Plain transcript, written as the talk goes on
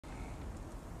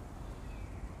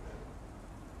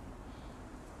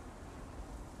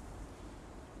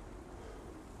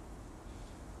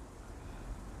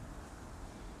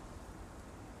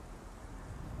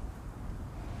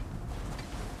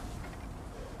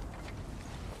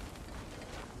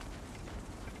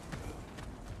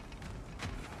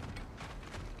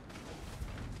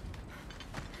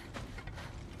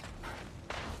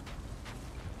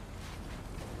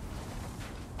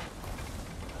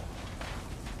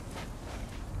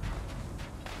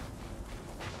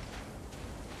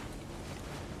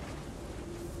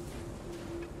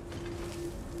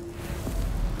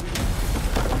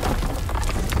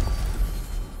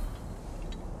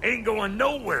ain't going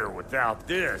nowhere without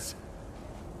this.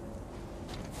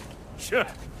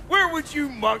 Where would you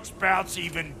muckspouts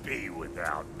even be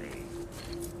without me?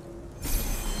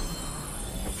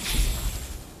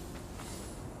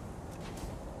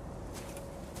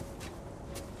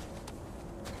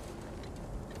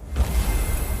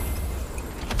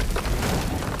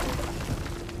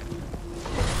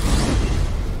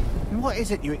 What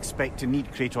is it you expect to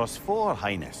need Kratos for,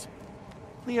 Highness?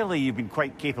 Clearly you've been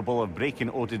quite capable of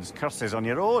breaking Odin's curses on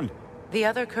your own. The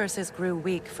other curses grew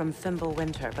weak from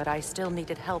Fimbulwinter, but I still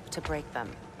needed help to break them.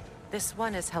 This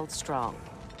one is held strong.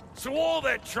 So all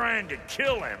that trying to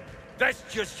kill him, that's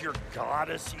just your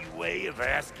goddessy way of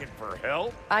asking for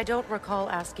help? I don't recall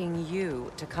asking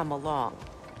you to come along.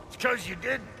 It's 'cause you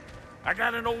didn't. I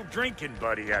got an old drinking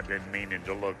buddy I've been meaning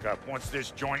to look up once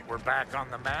this joint were back on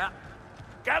the map.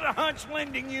 Got a hunch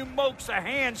lending you mokes a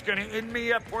hand's gonna end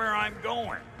me up where I'm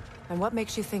going. And what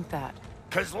makes you think that?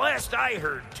 'Cause last I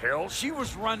heard tell, she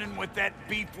was running with that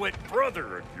beefwit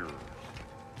brother of yours.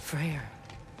 Freyr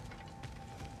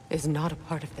is not a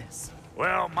part of this.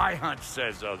 Well, my hunch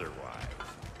says otherwise.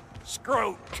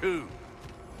 Scrote, too.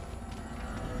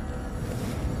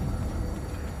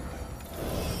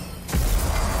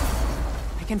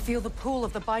 I can feel the pull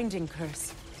of the binding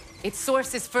curse. Its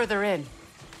source is further in.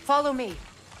 Follow me.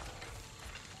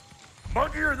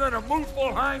 Muggier than a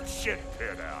Muspelheim shit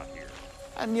pit out here.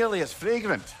 And nearly as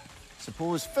fragrant.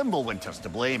 Suppose Fimbulwinter's to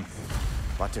blame.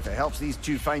 But if it helps these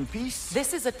two find peace...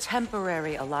 This is a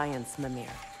temporary alliance,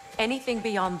 Mimir. Anything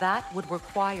beyond that would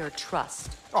require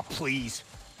trust. Oh, please.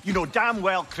 You know damn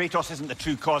well Kratos isn't the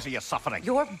true cause of your suffering.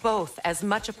 You're both as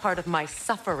much a part of my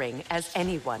suffering as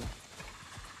anyone.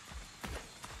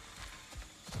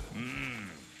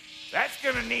 That's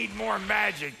gonna need more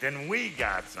magic than we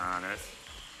got on us.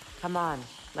 Come on,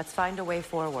 let's find a way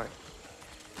forward.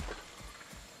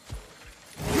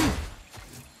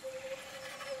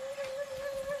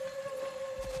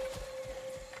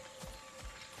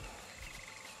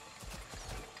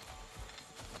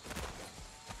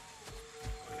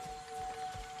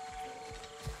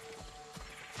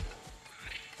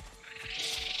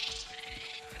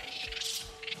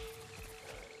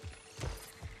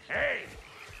 Hey,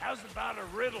 how's about a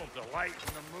riddle to lighten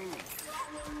the mood?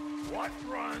 What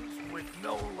runs with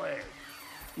no legs?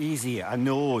 Easy, a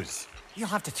nose. You'll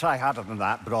have to try harder than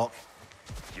that, Brock.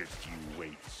 Just you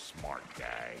wait, smart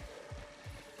guy.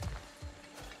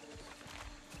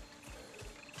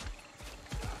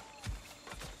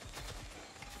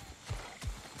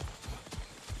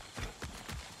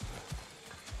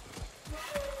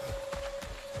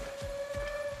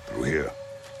 Through here.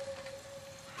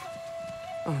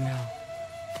 Oh no.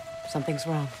 Something's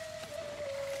wrong.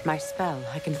 My spell,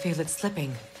 I can feel it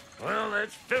slipping. Well,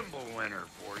 that's Fimbulwinter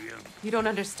for you. You don't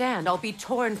understand. I'll be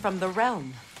torn from the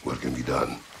realm. What can be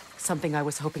done? Something I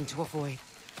was hoping to avoid.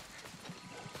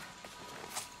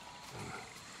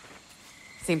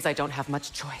 Seems I don't have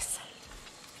much choice.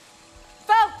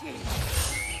 Falky!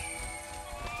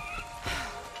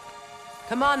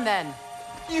 Come on, then.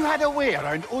 You had a way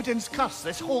around Odin's curse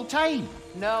this whole time.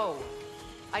 No.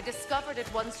 I discovered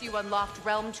it once you unlocked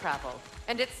realm travel,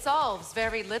 and it solves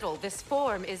very little. This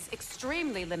form is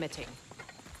extremely limiting.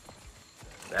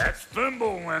 That's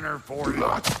Fimbulwinter for Do you.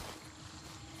 not.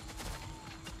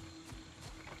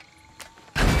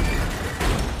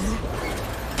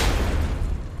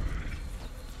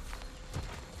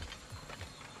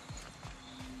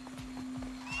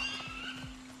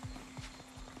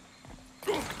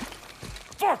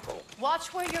 Fuckle!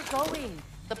 Watch where you're going.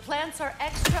 The plants are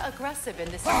extra aggressive in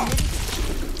this humidity.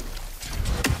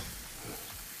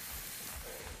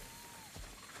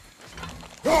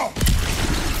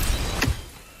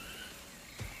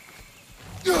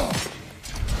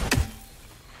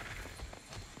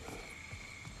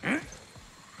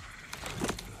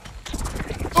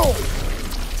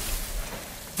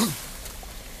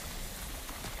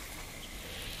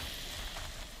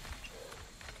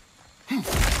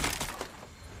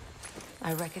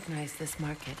 I recognize this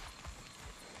market.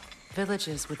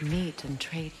 Villages would meet and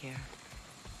trade here.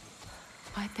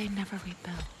 Why'd they never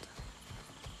rebuild?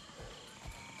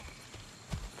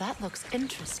 That looks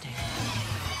interesting.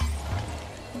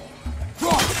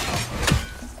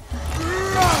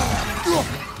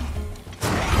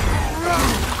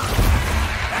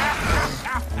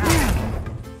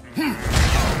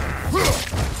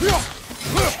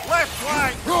 Left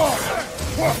flank!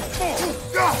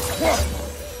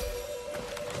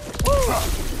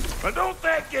 But don't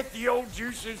that get the old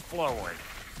juices flowing?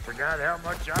 Forgot how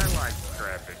much I like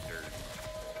scrapping dirt.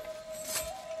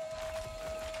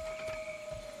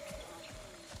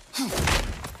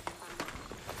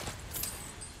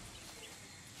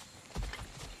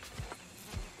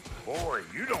 Boy,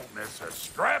 you don't miss a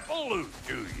scrap of loot,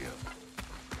 do you?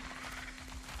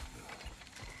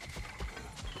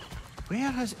 Where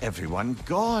has everyone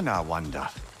gone, I wonder?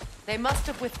 They must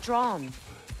have withdrawn,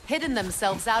 hidden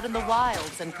themselves out in the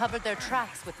wilds and covered their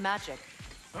tracks with magic.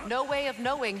 No way of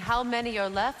knowing how many are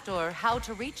left or how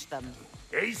to reach them.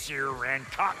 Aesir ran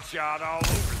cockshot all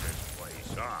over this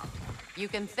place, huh? You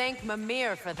can thank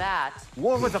Mimir for that.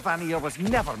 War with the Vanir was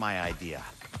never my idea.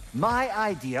 My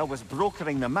idea was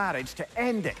brokering the marriage to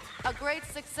end it. A great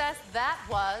success that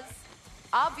was.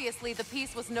 Obviously, the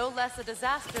peace was no less a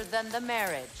disaster than the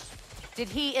marriage. Did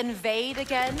he invade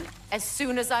again, as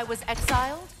soon as I was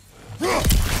exiled?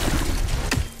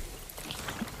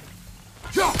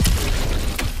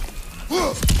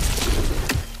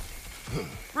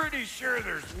 Pretty sure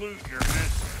there's loot you're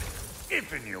missing,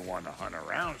 if you want to hunt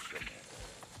around some more.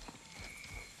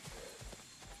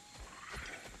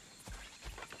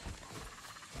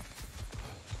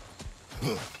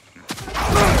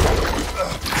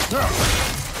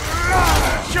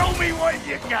 Show me what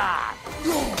you got!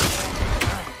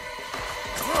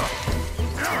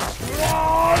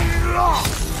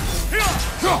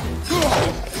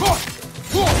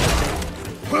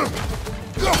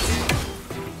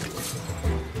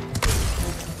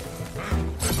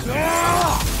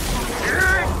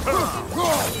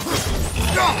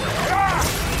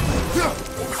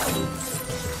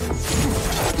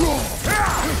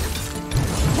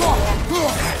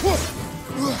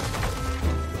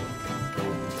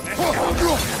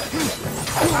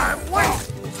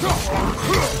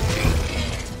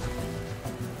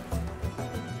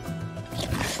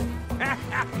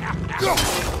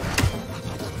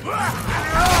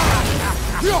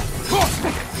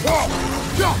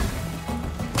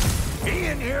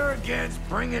 Being here again's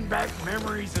bringing back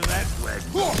memories of that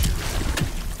wedding.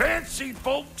 Fancy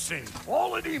folks and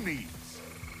quality meats.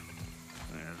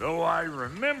 Though I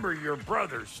remember your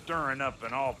brother stirring up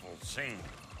an awful scene.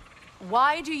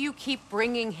 Why do you keep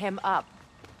bringing him up?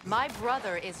 My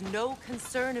brother is no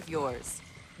concern of yours.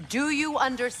 Do you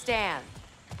understand?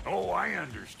 Oh, I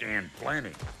understand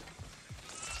plenty.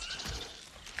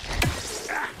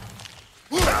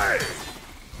 Hey!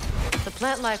 The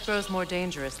plant life grows more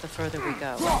dangerous the further we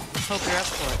go. Hope you're up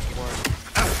for it, Ward.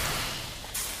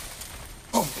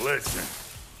 Listen,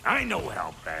 I know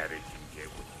how bad it can get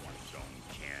with one's own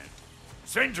kin.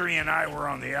 Sindri and I were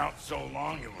on the out so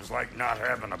long, it was like not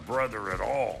having a brother at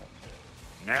all.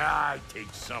 Now, I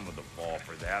take some of the fall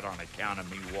for that on account of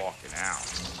me walking out.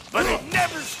 But it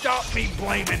never stopped me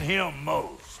blaming him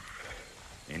most.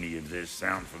 Any of this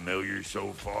sound familiar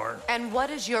so far? And what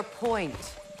is your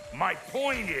point? My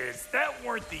point is, that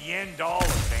weren't the end-all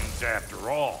of things after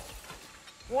all.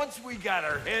 Once we got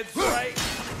our heads right,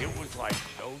 it was like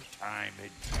no time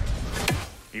had passed.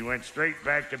 He went straight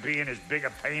back to being as big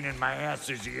a pain in my ass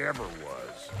as he ever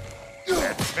was.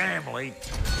 That family,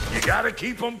 you gotta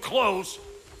keep them close,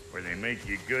 or they make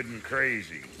you good and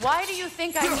crazy. Why do you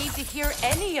think I need to hear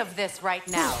any of this right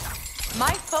now?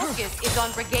 My focus is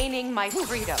on regaining my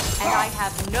freedom, and I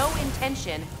have no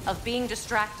intention of being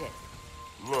distracted.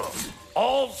 Look,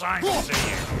 all I'm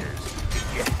saying is,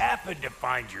 if you happen to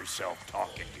find yourself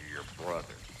talking to your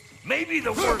brother, maybe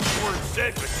the worst word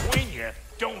said between you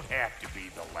don't have to be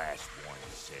the last one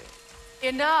said.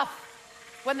 Enough!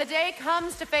 When the day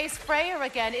comes to face Freyr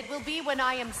again, it will be when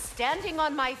I am standing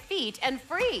on my feet and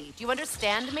free. Do you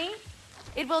understand me?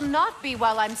 It will not be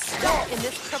while I'm stuck in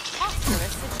this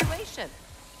preposterous situation.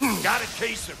 Got a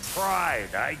case of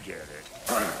pride, I get it.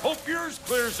 Hope yours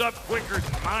clears up quicker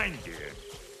than mine did.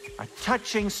 A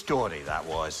touching story, that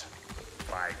was.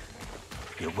 Like,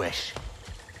 You wish.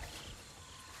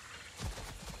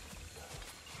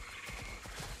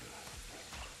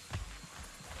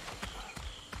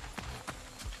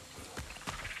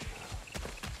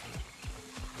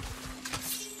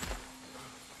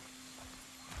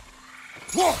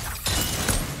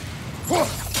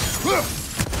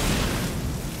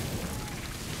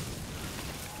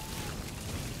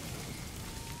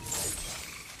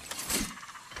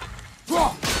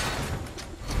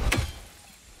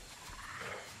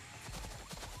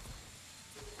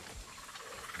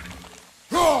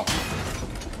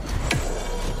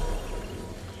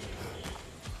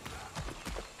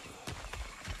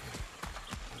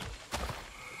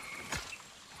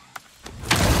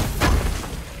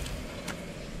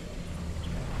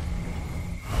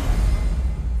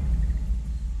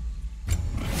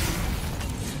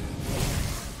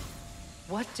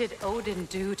 What did Odin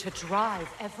do to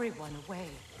drive everyone away?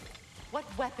 What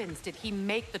weapons did he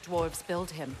make the dwarves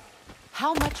build him?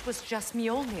 How much was just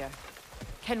Mjolnir?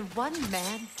 Can one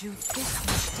man do this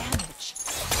much damage?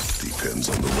 Depends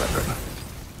on the weapon.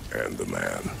 And the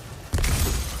man.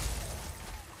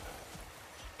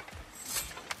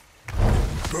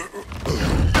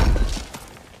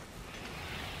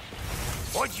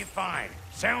 What'd you find?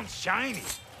 Sounds shiny.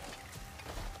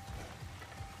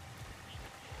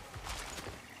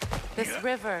 This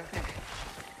river.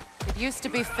 It used to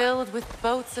be filled with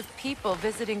boats of people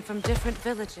visiting from different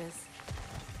villages.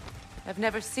 I've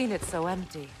never seen it so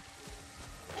empty.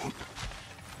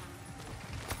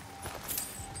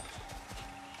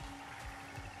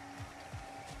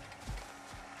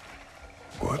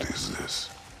 What is this?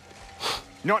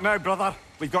 Not now, brother.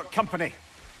 We've got company.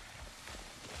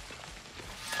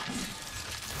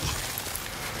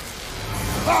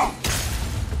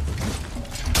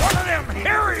 One of them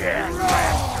hairy-ass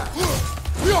bastards!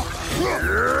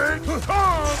 Here it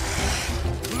comes!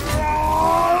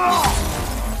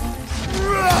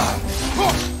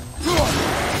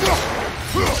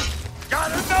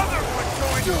 Got another one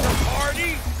joining the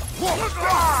party! Look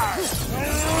alive!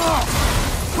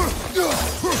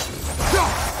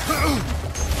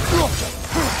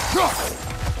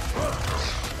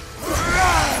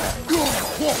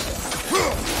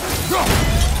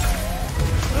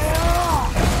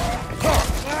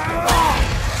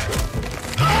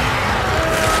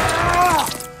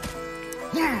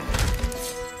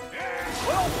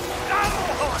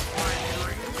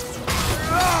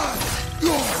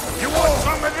 You want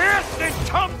some of this? Then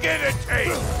come get a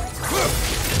taste!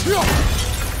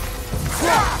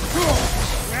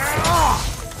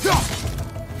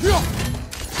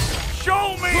 Show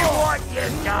me what you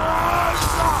got!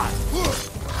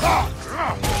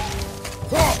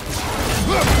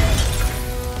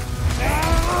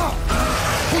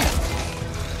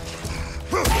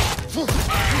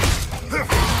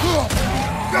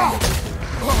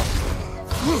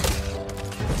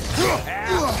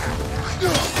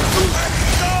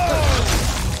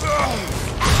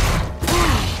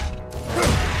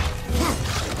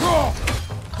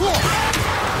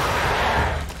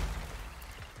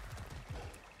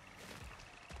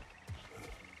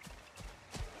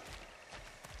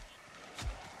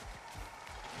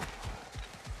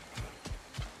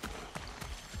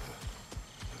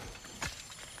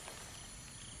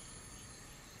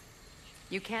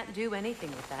 You can't do anything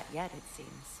with that yet, it seems.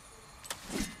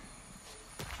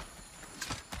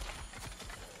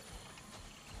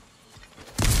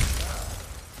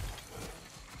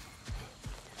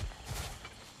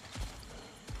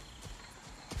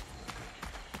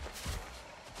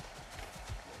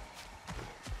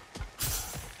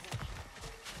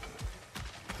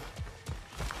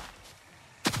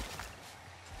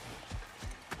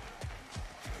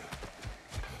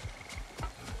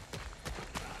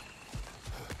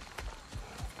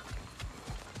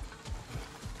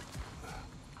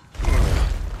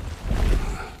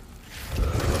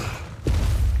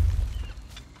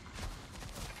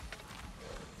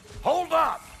 Hold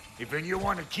up! If you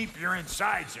want to keep your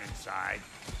insides inside.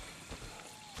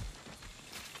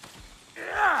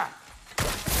 Yeah!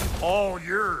 All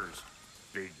yours,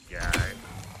 big guy.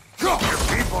 Your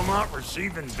people not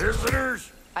receiving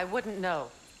visitors? I wouldn't know.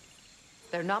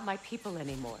 They're not my people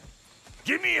anymore.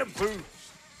 Give me a boost.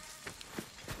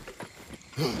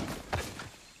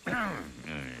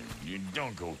 You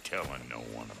don't go telling no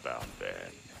one about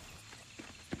that.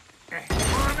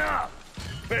 Come on up.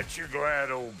 Bet you're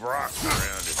glad old Brock's around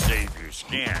to save your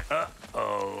skin.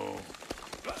 Uh-oh.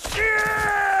 Shit!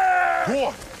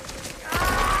 What?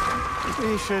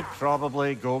 We should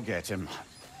probably go get him.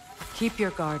 Keep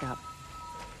your guard up.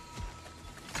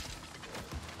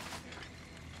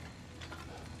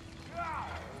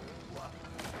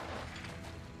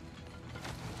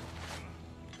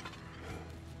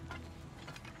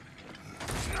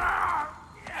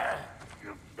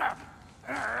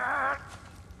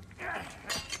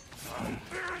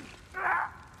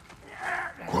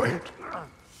 Quiet.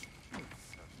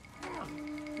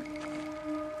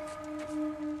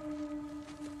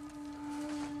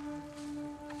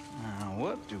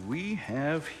 What do we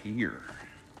have here?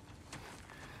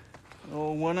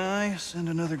 Oh, One Eye, send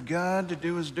another god to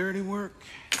do his dirty work.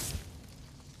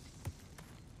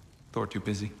 Thor too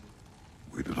busy.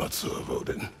 We do not serve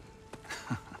Odin.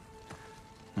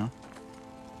 No?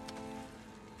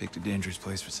 Picked a dangerous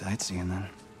place for sightseeing, then.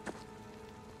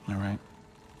 All right.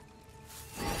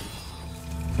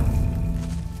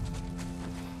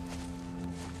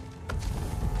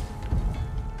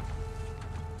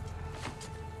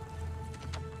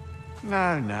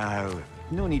 Now.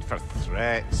 No need for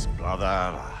threats,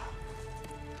 brother.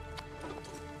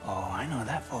 Oh, I know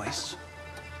that voice.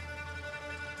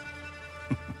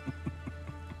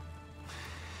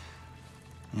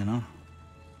 You know,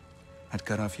 I'd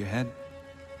cut off your head,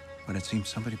 but it seems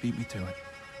somebody beat me to it.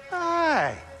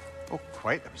 Aye. Oh,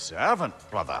 quite observant,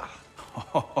 brother.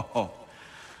 Oh,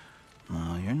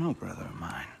 no, you're no brother of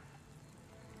mine.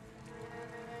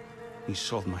 You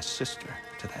sold my sister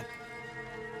to that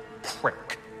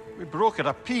prick. We broke it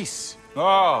a piece.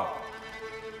 Oh!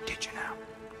 Did you now?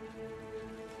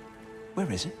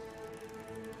 Where is it?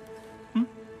 Hmm?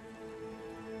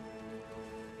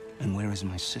 And where is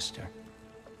my sister?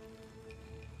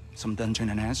 Some dungeon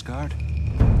in Asgard?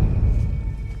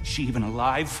 She even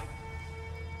alive?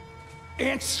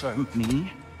 Answer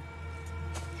me.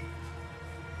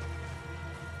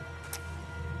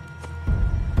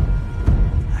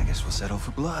 I guess we'll settle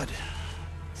for blood.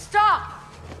 Stop!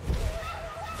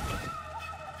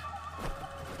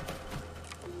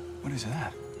 What is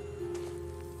that?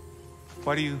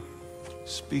 Why do you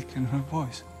speak in her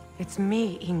voice? It's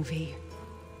me, Ingvi.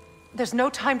 There's no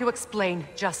time to explain,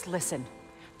 just listen.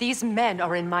 These men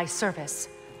are in my service.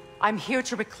 I'm here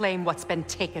to reclaim what's been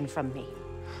taken from me.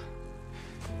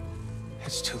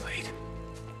 It's too late.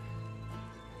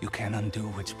 You can't undo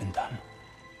what's been done.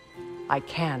 I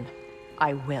can.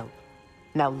 I will.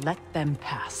 Now let them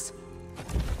pass.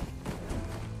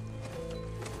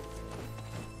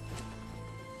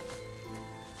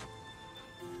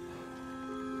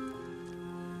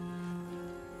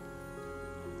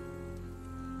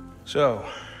 So,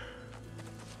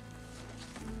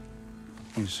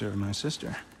 you serve my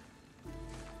sister.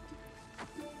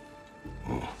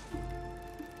 Oh.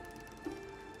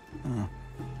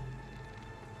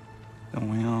 Don't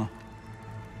we all?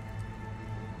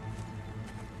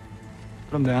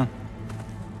 Put him down.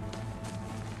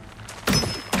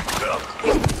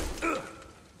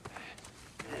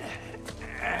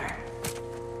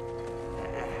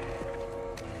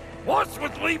 What's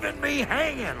with leaving me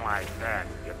hanging like that,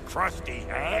 you crusty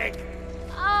hag?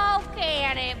 Oh,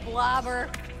 can it, Blubber?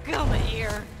 Come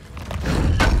here.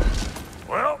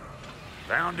 Well,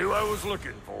 found who I was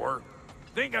looking for.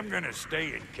 Think I'm gonna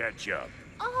stay and catch up.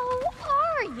 Oh,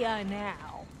 are ya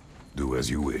now? Do as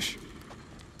you wish.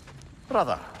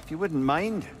 Brother, if you wouldn't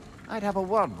mind, I'd have a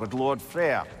word with Lord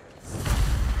Freyr.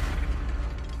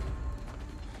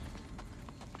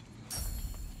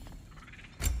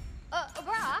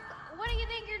 Brock, what do you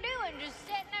think you're doing? Just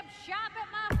setting up shop at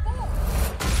my fort?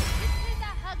 Just 'cause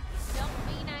I hugged you don't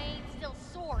mean I ain't still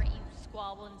sore at you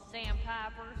squabbling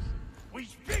sandpipers. We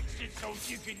fixed it so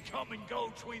you can come and go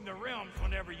between the realms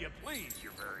whenever you please.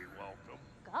 You're very welcome.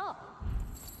 Go.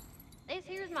 This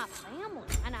here's my family,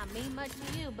 and I mean much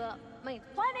to you, but means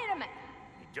plenty to me.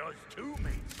 It does too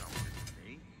mean something to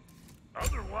me.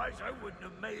 Otherwise, I wouldn't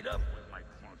have made up with my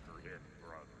clunker-head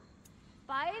brother.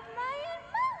 5 million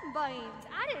moonbeams.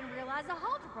 I didn't realize the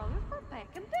Halter brothers were back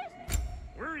in business.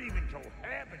 We're even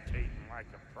cohabitating like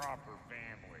a proper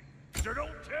family. So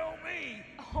don't tell me.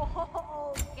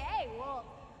 Okay, well,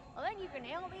 then you can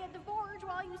help me at the forge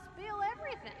while you spill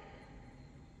everything.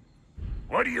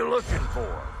 What are you looking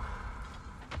for?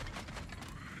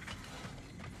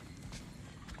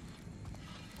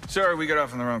 Sorry, we got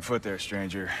off on the wrong foot there,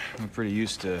 stranger. I'm pretty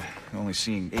used to only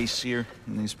seeing Aesir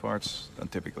in these parts.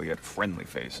 Don't typically get friendly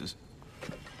faces.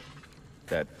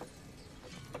 That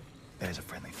is a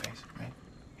friendly face, right?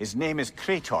 His name is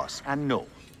Kratos, and no,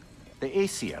 the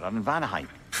Aesir are in Vanaheim.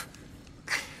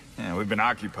 Yeah, we've been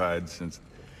occupied since...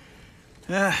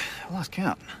 I lost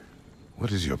count.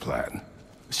 What is your plan?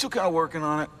 Still kind of working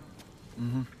on it.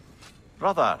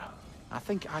 Brother, I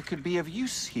think I could be of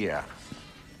use here.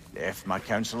 If my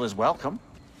counsel is welcome.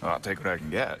 Well, I'll take what I can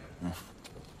get.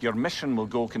 Your mission will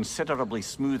go considerably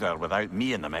smoother without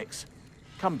me in the mix.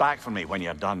 Come back for me when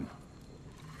you're done.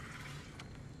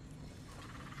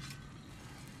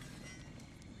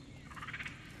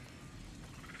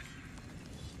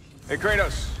 Hey,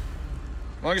 Kratos.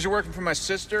 As long as you're working for my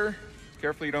sister,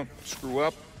 carefully you don't screw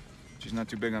up. She's not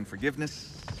too big on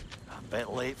forgiveness. A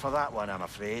bit late for that one, I'm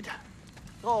afraid.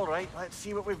 All right, let's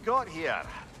see what we've got here.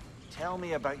 Tell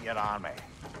me about your army.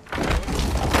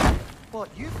 What,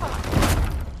 you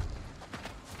found?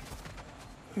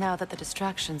 Now that the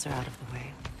distractions are out of the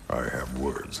way, I have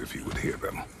words if you would hear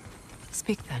them.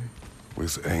 speak then.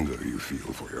 With anger you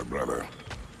feel for your brother.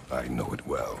 I know it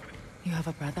well. You have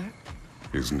a brother?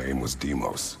 His name was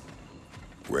Deimos.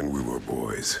 When we were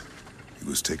boys, he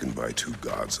was taken by 2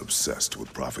 gods obsessed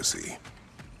with prophecy.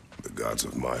 The gods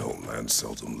of my homeland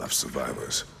seldom left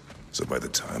survivors, so by the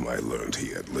time I learned he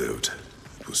had lived,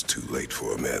 it was too late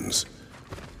for amends.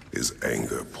 His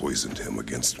anger poisoned him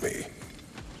against me.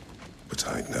 But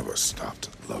I never stopped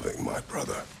loving my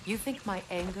brother. You think my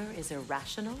anger is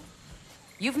irrational?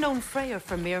 You've known Freyr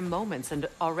for mere moments, and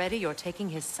already you're taking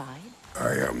his side?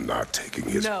 I am not taking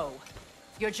his... No.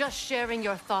 You're just sharing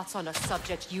your thoughts on a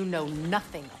subject you know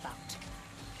nothing about.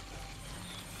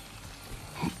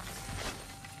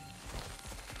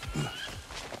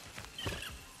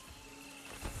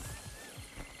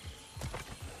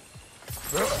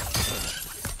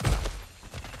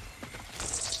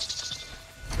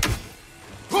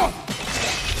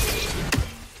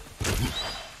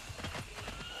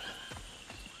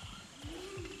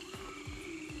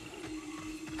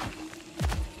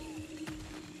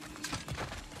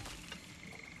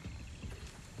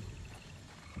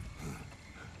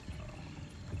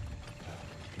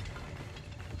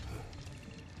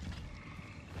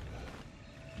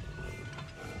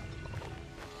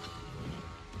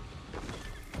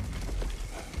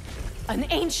 An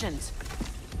ancient!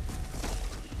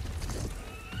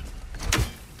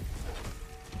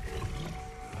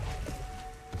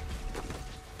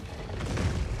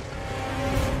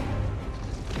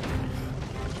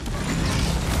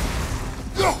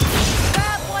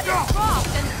 Grab what is dropped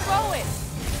and throw it!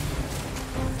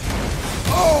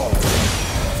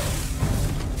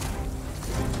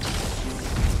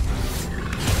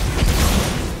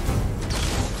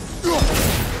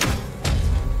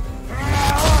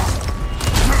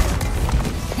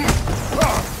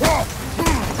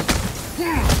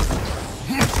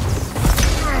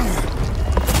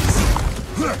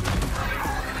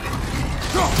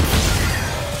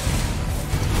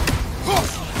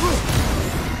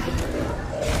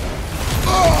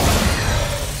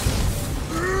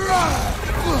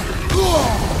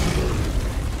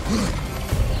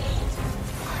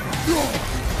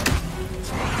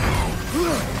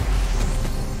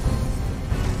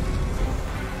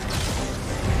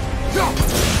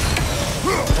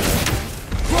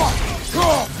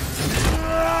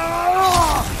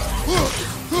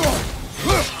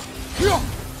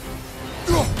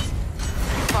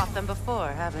 Fought them before,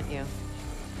 haven't you?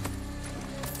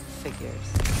 Figures.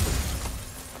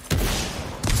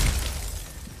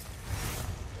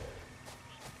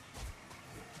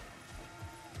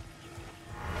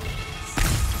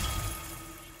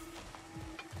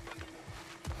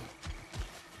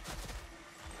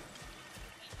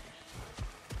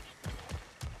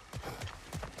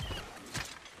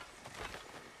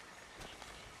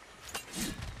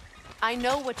 I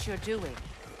know what you're doing.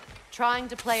 Trying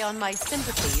to play on my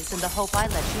sympathies in the hope I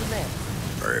let you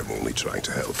live. I am only trying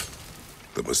to help.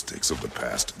 The mistakes of the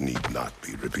past need not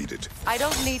be repeated. I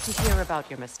don't need to hear about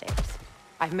your mistakes.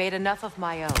 I've made enough of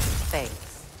my own, thanks.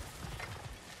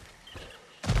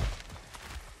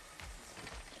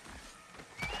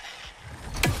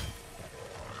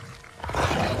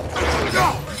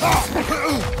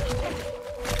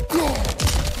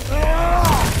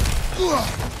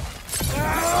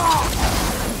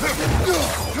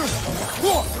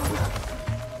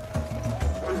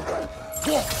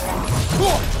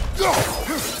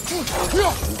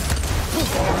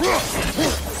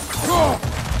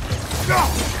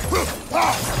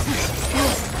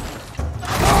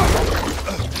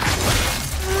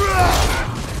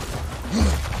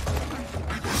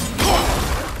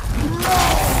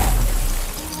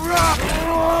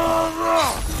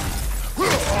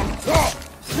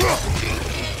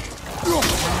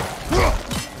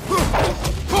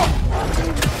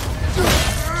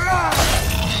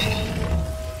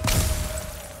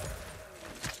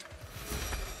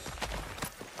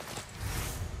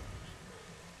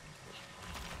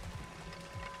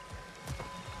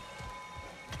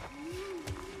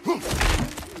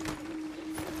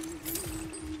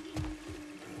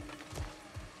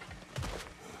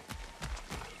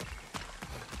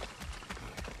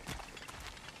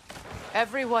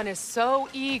 Everyone is so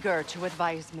eager to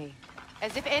advise me,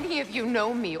 as if any of you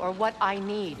know me or what I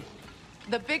need.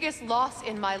 The biggest loss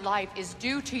in my life is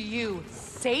due to you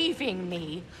saving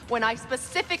me when I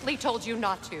specifically told you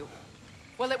not to.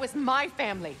 Well, it was my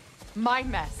family, my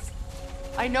mess.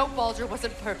 I know Baldur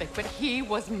wasn't perfect, but he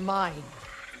was mine.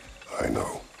 I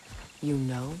know. You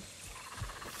know?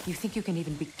 You think you can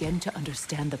even begin to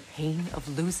understand the pain of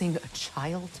losing a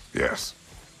child? Yes,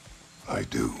 I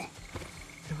do.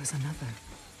 There was another.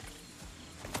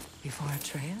 Before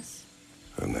Atreus?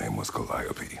 Her name was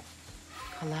Calliope.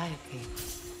 Calliope.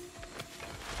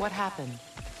 What happened?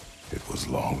 It was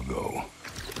long ago.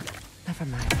 Never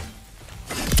mind.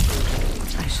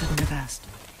 I shouldn't have asked.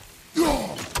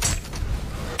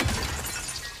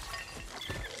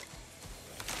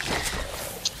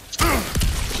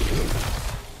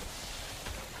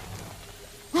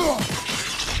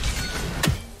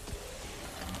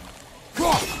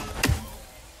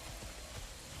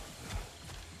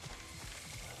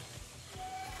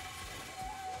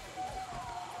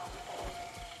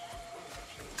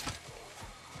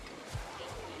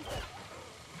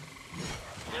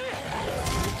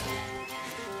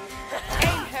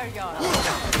 yard.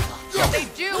 They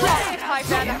do all hit my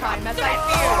Vanaheim, as I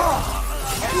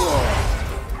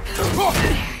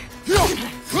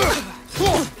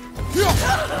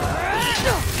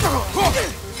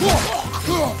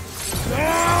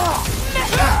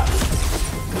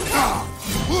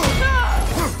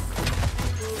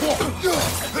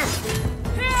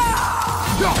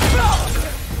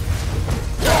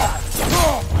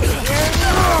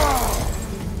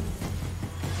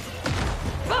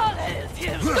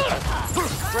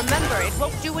Remember, it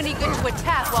won't do any good to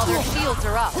attack while their shields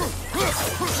are up.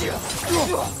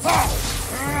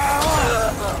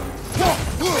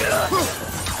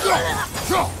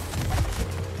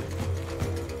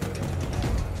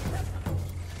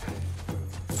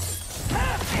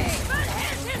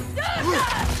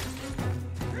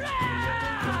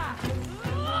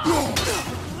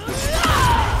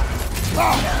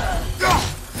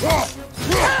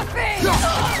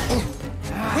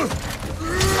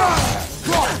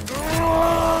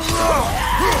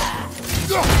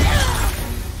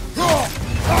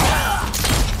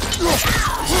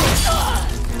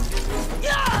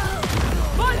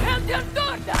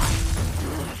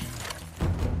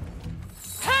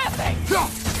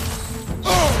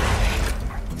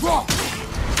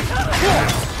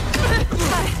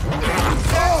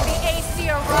 The AC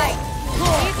are right.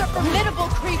 These are formidable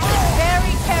creatures,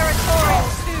 very territorial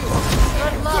too.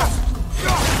 Good luck.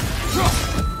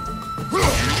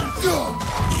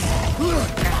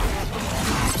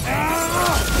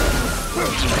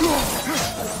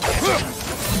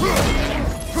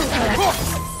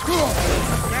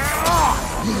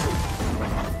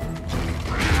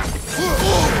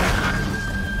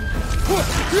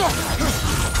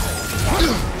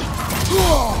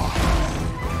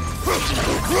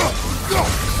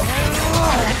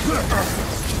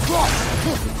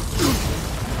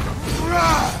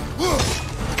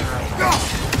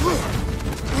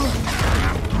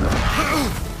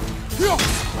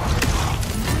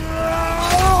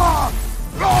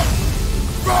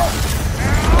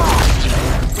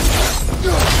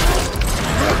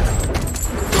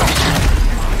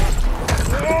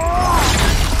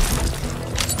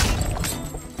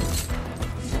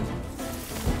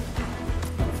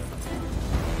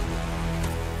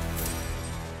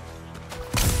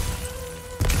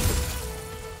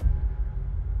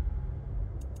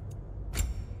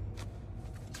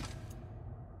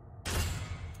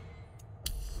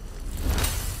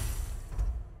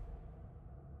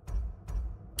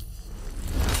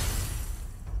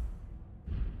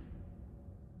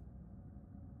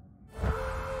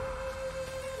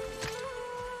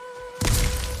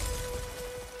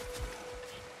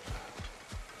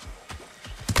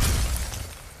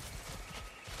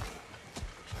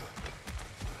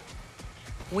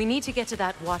 We need to get to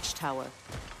that watchtower.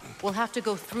 We'll have to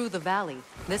go through the valley,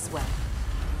 this way.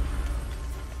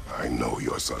 I know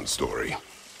your son's story.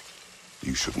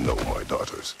 You should know my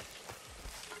daughter's.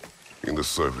 In the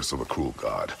service of a cruel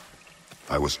god,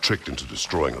 I was tricked into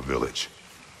destroying a village,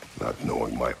 not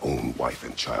knowing my own wife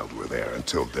and child were there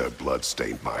until their blood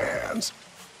stained my hands.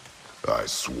 I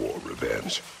swore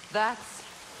revenge. That's...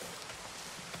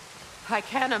 I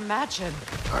can't imagine.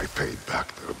 I paid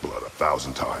back their blood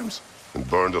 1,000 times and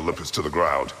burned Olympus to the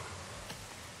ground.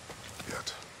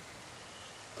 Yet,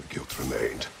 the guilt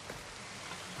remained.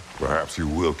 Perhaps you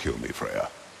will kill me, Freya,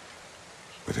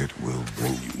 but it will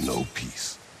bring you no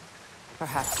peace.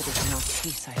 Perhaps it is no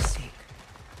peace I seek.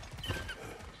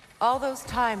 All those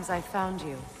times I found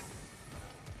you,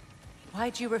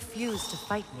 why'd you refuse to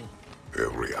fight me?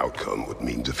 Every outcome would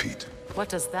mean defeat. What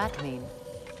does that mean?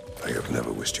 I have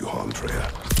never wished you harm, Freya.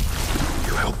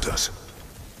 You helped us.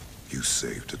 You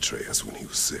saved Atreus when he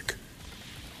was sick.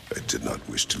 I did not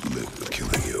wish to live with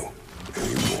killing you,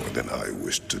 any more than I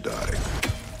wished to die.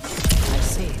 I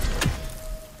see.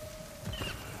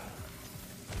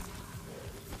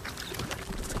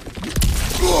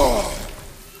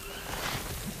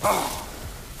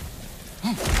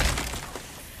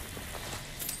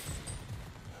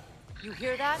 You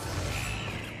hear that?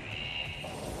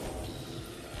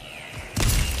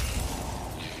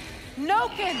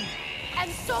 Noken! And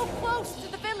so close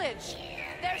to the village!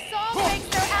 Their song makes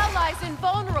their allies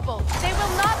invulnerable. They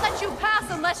will not let you pass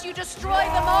unless you destroy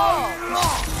them all!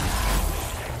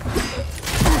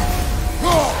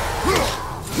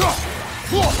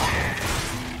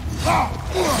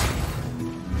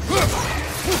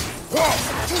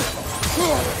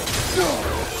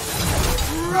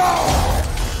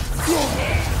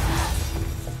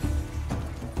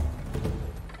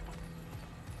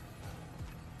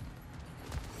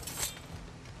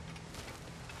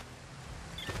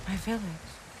 My village.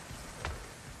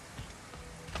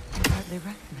 But hardly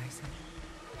recognize him.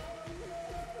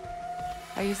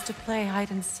 I used to play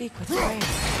hide and seek with Freya at the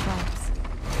clubs.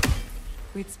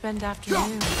 We'd spend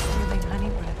afternoons stealing honey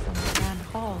bread from the grand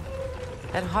hall.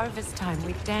 At harvest time,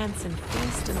 we'd dance and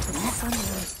feast until the sun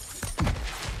rose.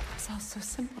 It was all so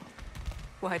simple.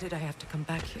 Why did I have to come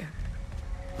back here?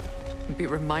 And be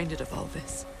reminded of all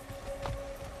this?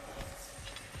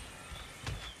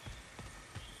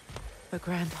 The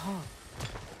grand hall.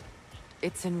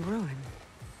 It's in ruin.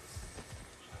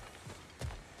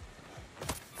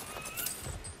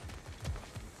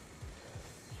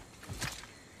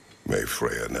 May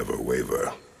Freya never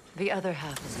waver. The other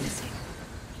half is missing.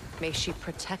 May she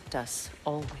protect us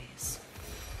always.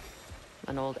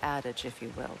 An old adage, if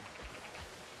you will.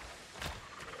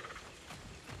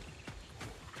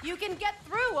 You can get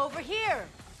through over here!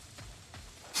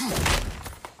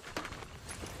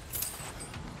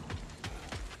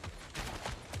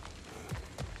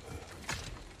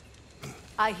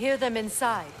 I hear them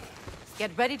inside.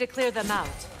 Get ready to clear them out.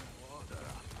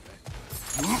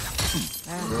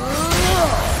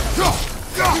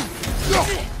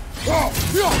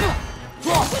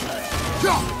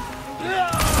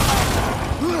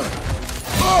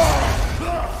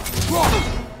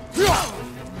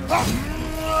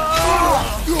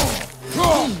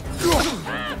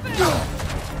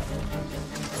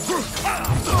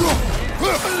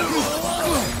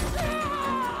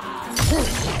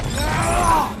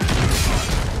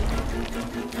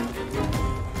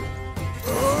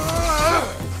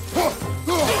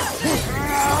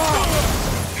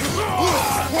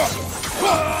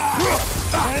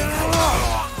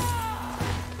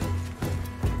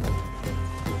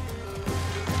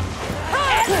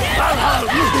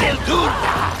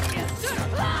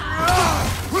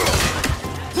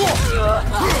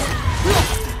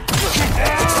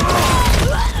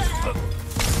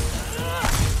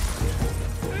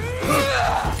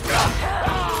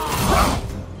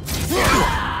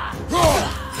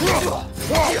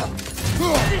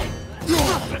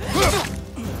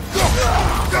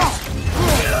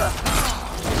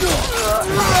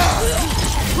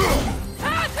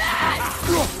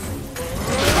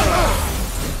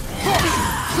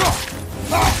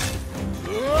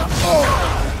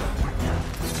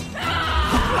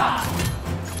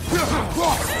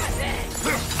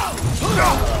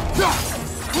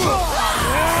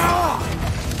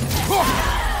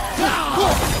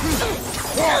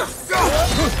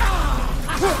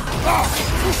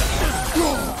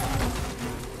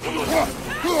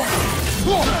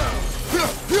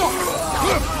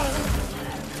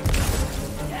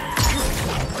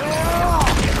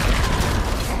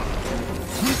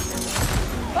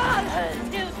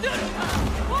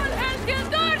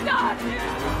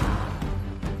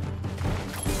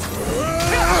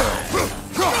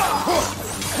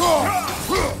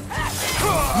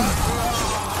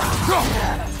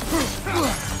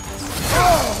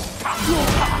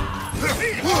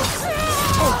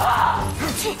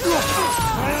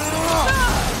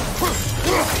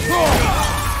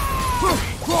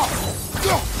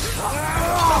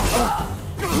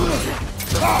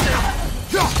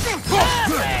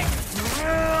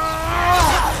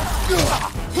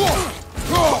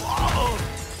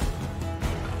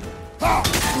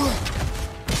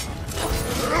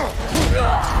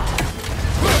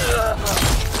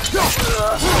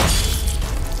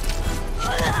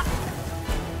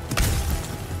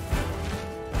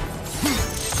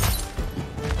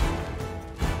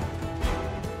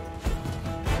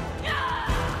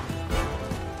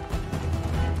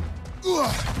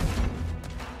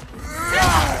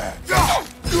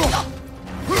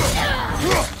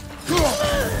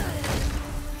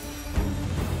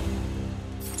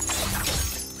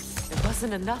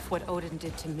 Enough what Odin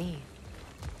did to me.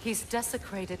 He's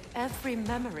desecrated every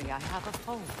memory I have of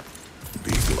home.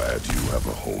 Be glad you have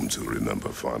a home to remember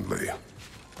fondly.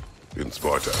 In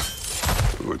Sparta,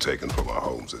 we were taken from our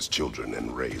homes as children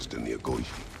and raised in the Agoi.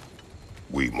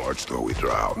 We marched or we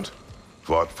drowned,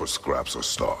 fought for scraps or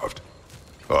starved.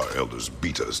 Our elders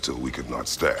beat us till we could not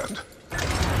stand.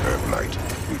 At night,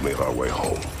 we made our way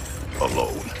home,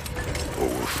 alone, or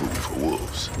were food for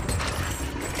wolves.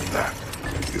 That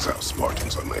is how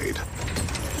Spartans are made.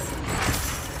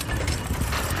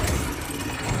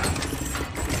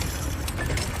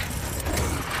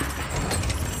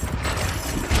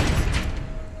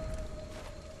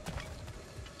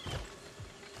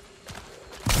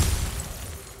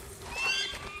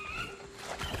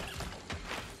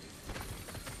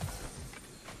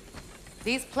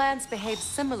 These plants behave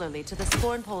similarly to the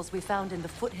scorn poles we found in the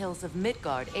foothills of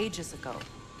Midgard ages ago.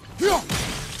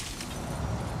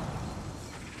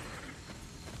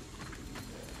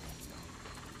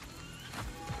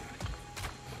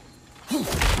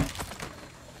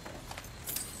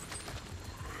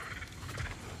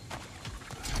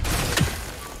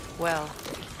 Well,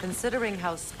 considering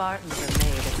how Spartans are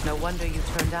made, it's no wonder you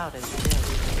turned out as you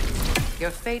did.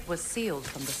 Your fate was sealed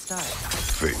from the start.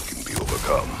 Fate can be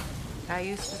overcome. I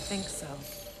used to think so.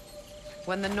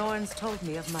 When the Norns told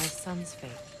me of my son's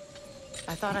fate,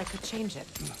 I thought I could change it.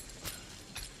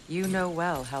 You know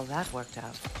well how that worked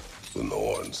out. The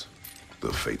Norns.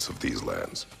 The fates of these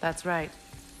lands. That's right.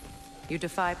 You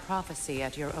defy prophecy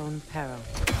at your own peril.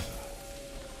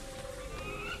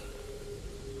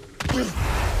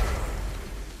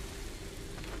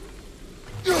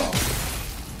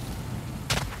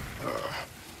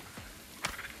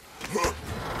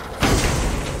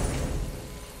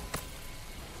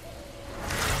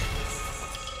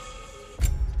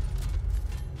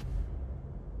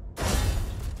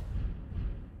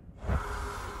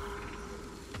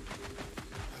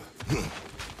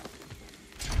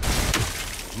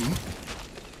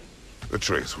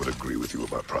 Atreus would agree with you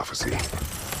about prophecy.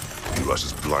 He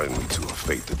rushes blindly to a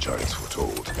fate the giants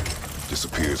foretold.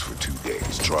 Disappears for 2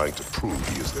 days, trying to prove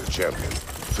he is their champion,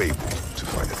 fabled to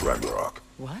fight at Ragnarok.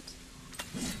 What?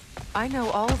 I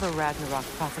know all the Ragnarok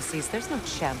prophecies. There's no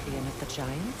champion at the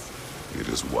giants. It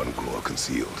is one glow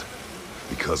concealed.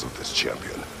 Because of this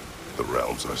champion, the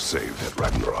realms are saved at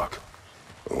Ragnarok.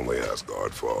 Only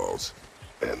Asgard falls,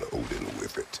 and Odin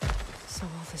with it. So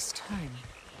all this time,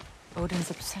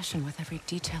 Odin's obsession with every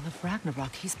detail of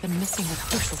Ragnarok, he's been missing a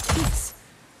crucial piece.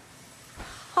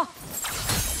 Ha!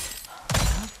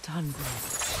 Well done, bro.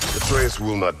 Atreus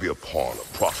will not be a pawn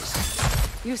of prophecy.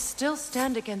 You still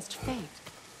stand against fate,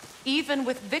 even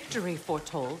with victory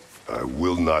foretold. I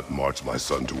will not march my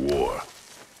son to war.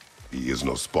 He is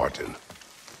no Spartan.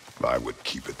 I would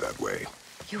keep it that way.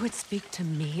 You would speak to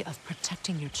me of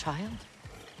protecting your child?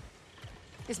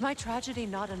 Is my tragedy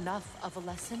not enough of a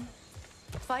lesson?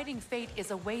 Fighting fate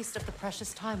is a waste of the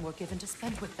precious time we're given to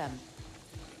spend with them.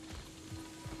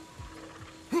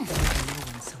 I know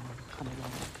when someone will come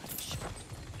along and cut it short.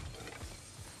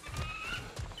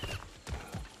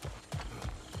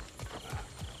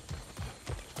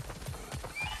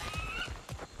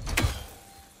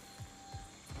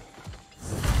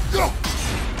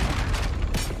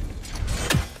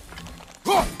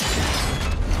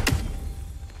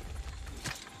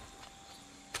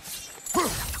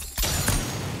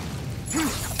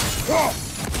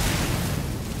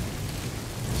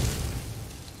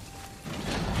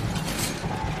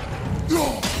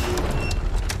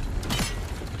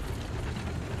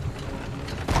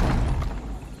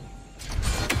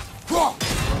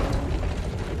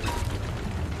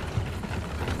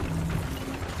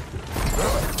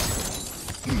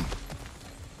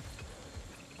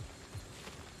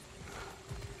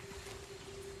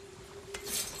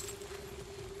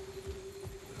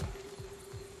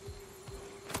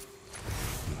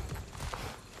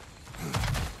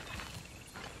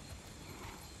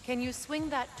 Can you swing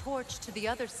that torch to the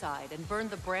other side and burn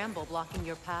the bramble blocking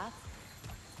your path?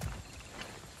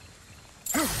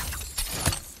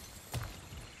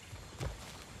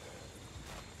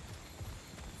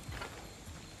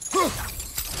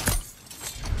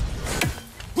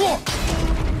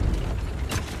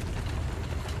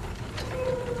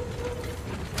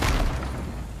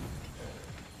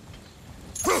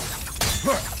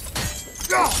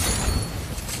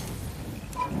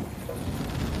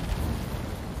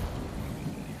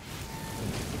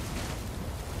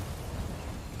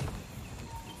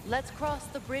 Let's cross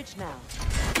the bridge now.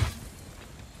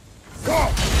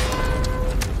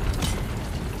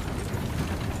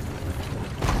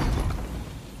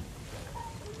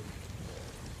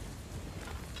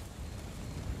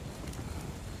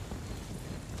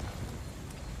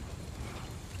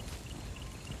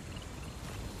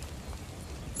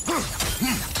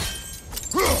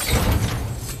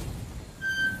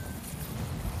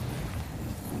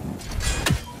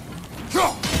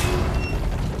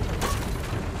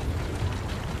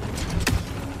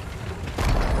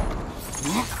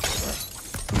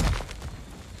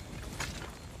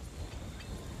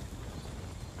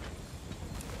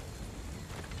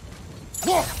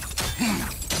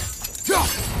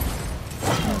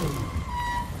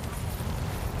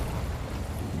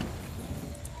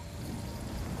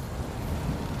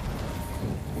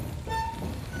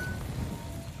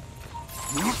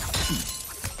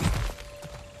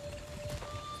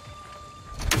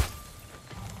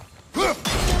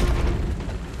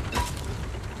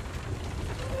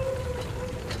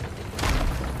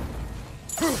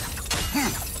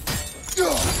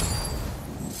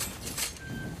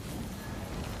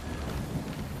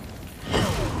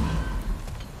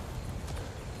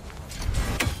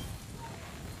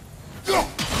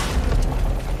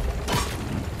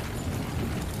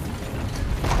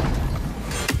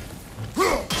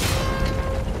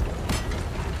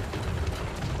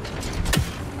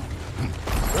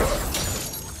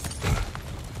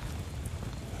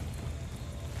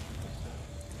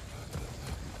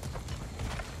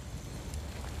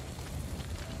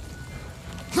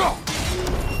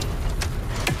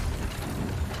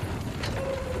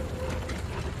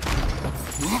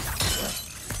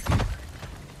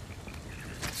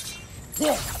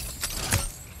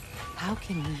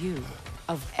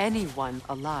 anyone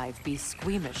alive be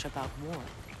squeamish about war?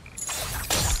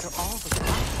 After all the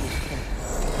lives you've killed.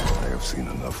 I have seen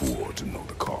enough war to know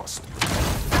the cost.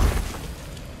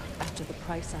 After the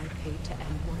price I paid to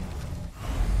end one?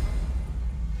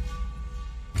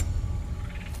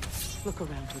 Look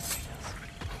around you, Kratos.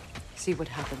 See what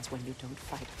happens when you don't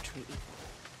fight true evil.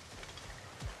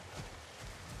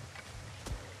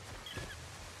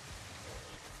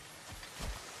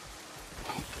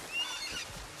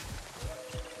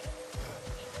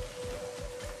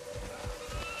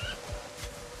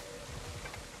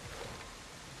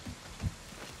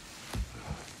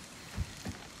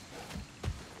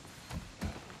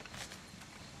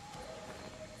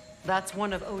 That's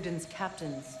one of Odin's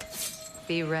captains.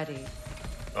 Be ready.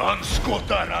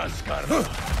 Anskutan Asgardian.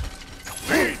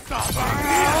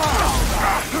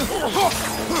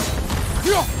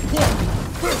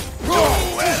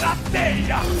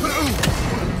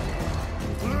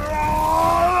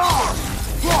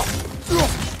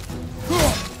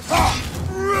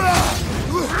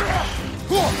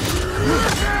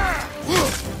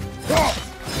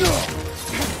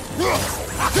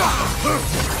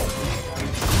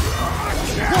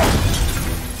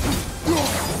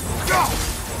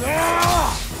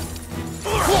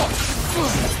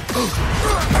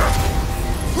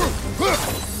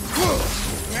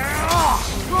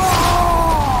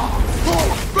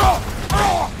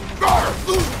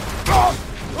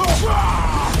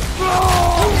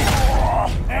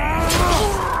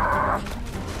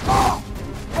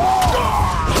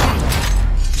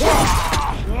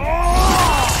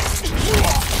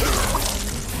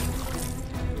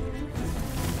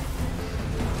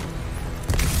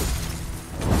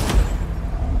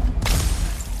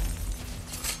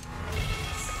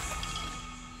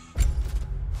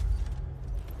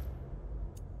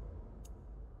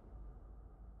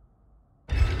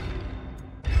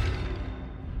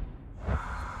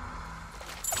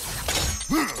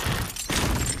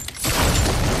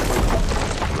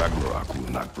 Ragnarok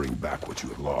will not bring back what you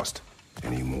have lost,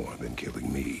 any more than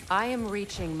killing me. I am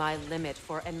reaching my limit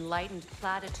for enlightened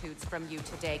platitudes from you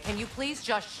today. Can you please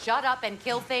just shut up and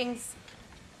kill things?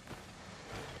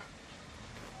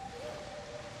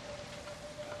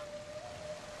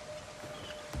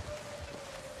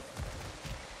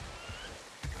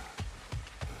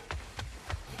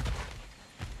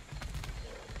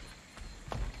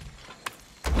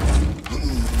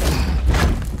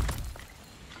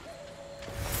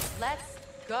 Let's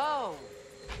go.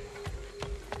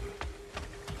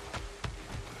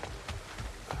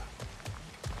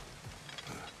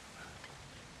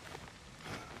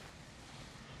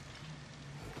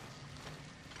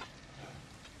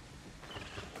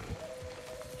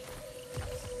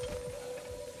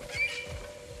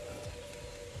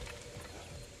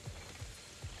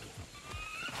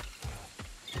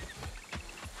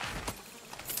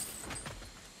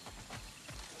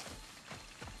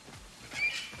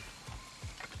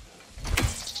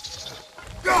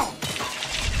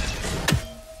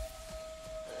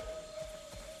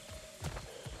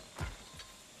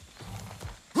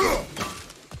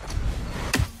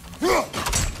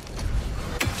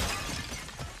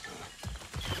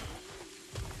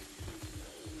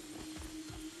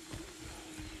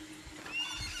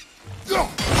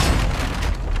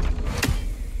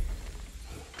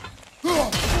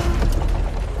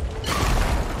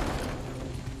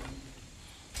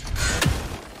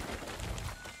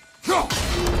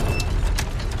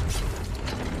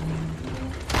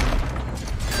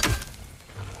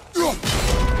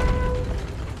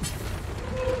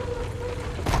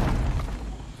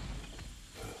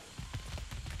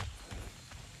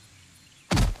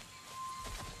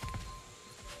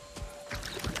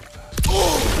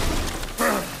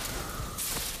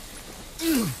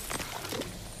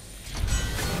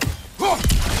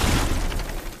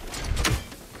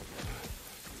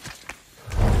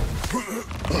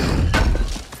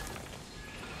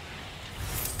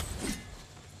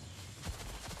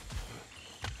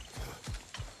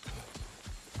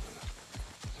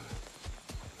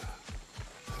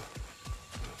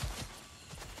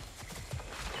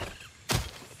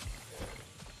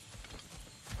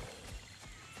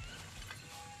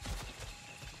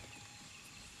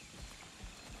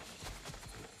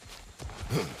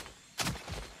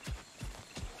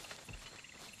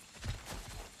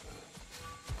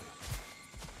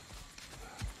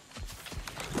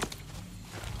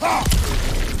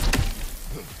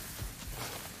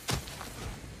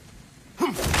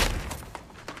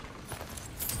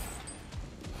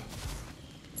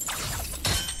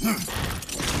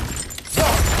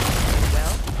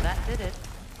 Well, that did it.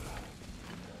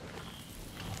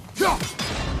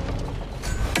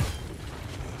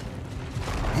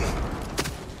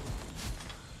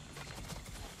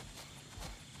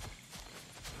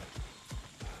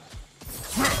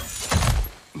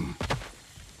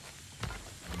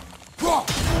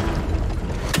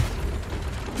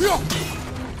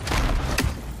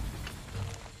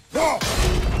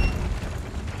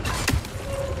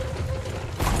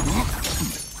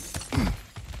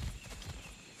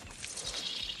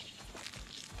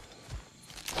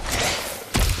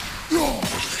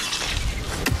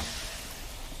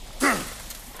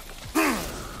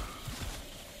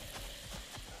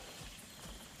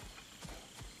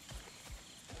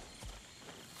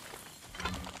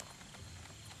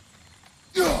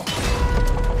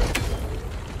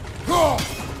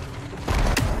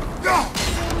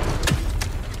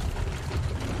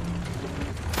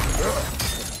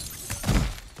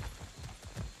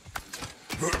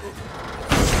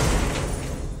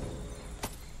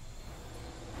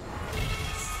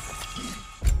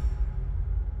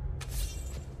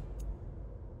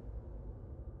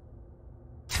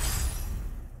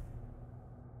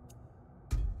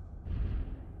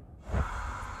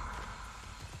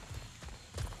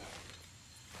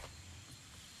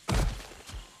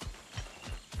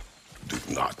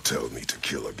 Not tell me to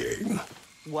kill again.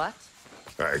 What?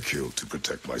 I killed to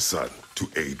protect my son, to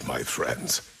aid my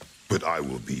friends. But I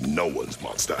will be no one's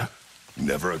monster.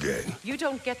 Never again. You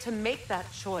don't get to make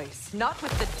that choice. Not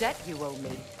with the debt you owe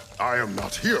me. I am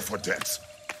not here for debts.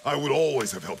 I would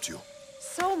always have helped you.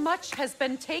 So much has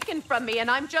been taken from me, and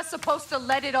I'm just supposed to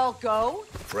let it all go?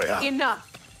 Freya. Enough.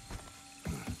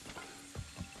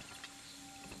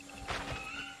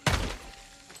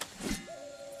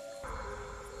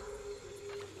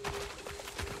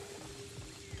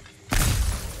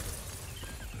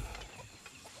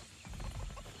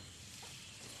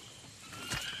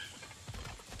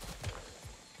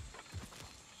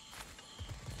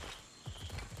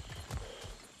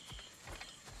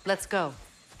 Let's go.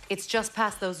 It's just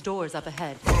past those doors up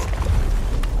ahead.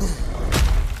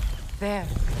 There.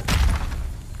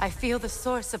 I feel the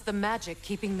source of the magic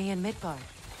keeping me in Midgard.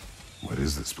 What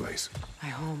is this place? My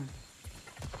home.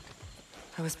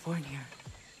 I was born here.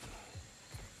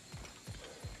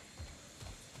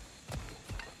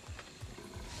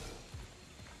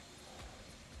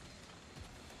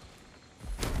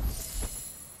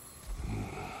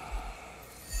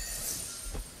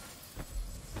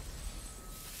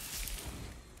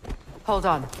 Hold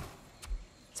on.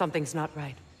 Something's not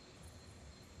right.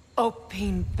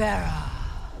 Opinbera.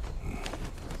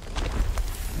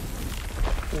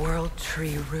 World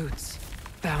tree roots,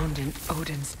 bound in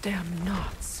Odin's damn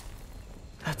knots.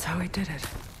 That's how he did it.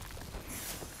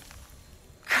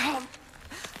 Come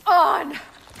on!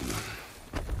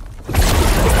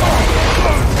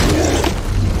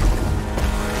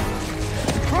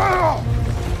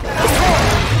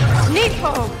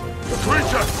 Nepo! The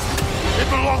creature! It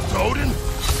belongs to Odin?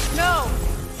 No!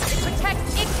 It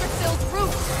protects Yggdrasil's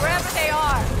roots, wherever they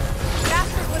are.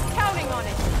 Bastard was counting on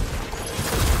it.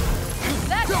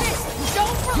 That's it!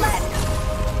 Don't relent!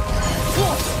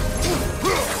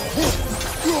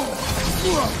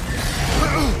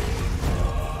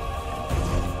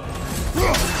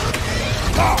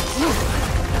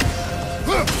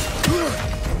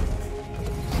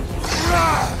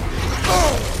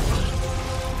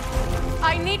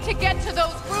 I need to get to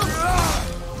those roots!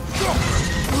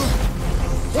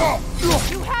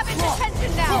 You have its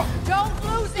attention now! Don't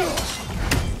lose it!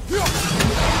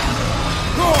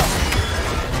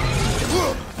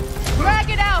 Drag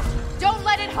it out! Don't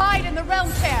let it hide in the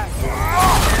realm tear!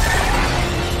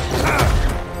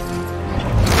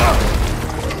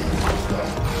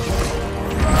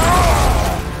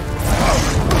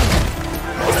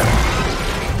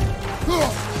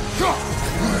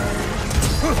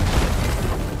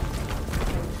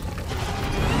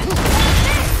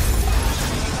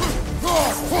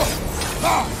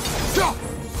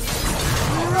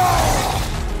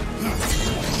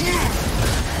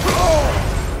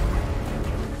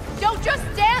 Don't just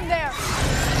stand there!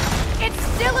 It's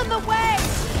still in the way!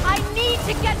 I need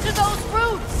to get to those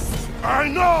roots! I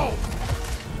know!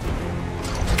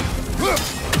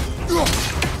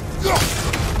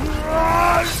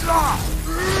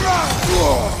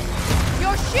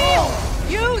 Your shield!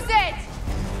 Use it!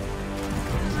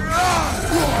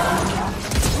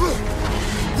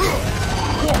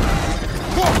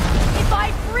 If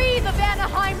I free the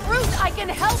Vanaheim root, I can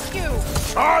help you!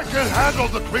 I can handle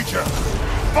the creature!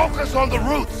 Focus on the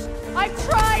roots! I'm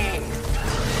trying!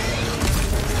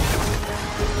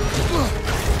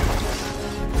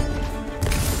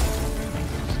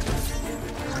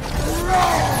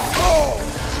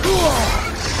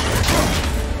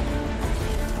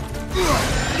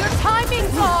 Your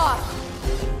timing's off!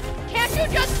 Can't you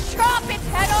just chop its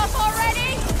head off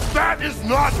already? That is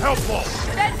not helpful!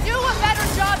 Then do a better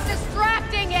job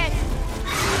distracting it!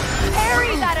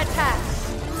 Parry that attack!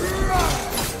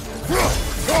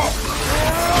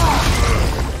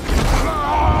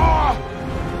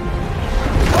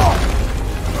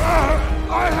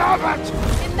 I have it!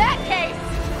 In that case...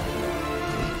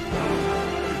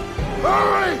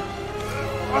 Hurry!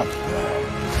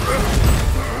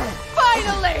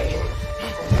 Finally!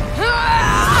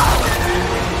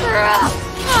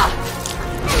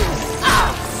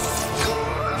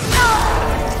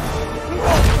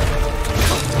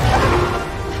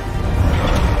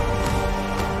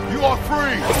 You are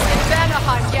free! In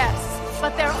Vanaheim, yes.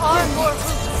 But there are more routes.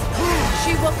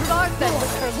 She will guard them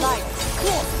with her life.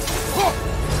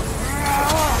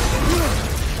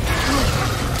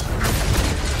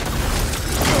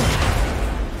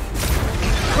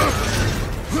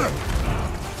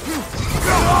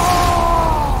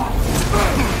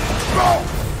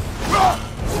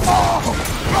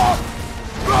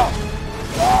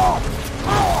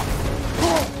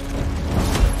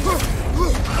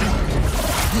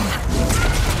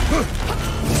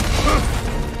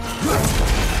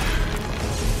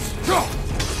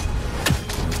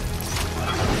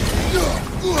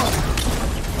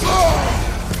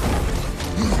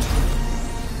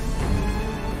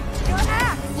 Your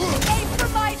axe! Aim for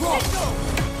my sigil!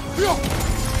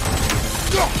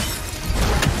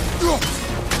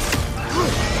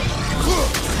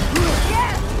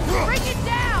 Yes! Bring it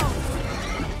down!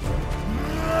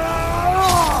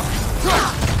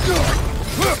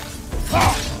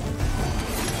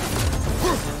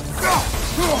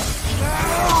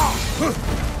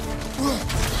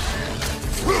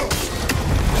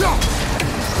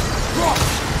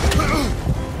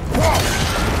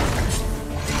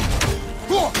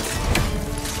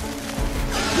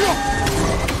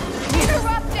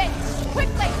 Interrupt it!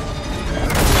 Quickly!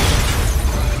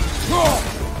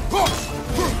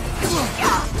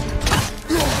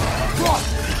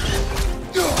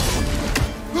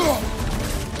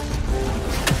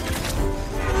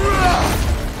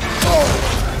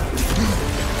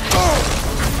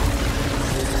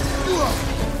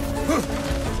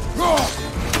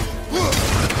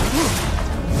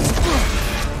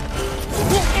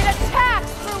 It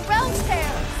attacks through realm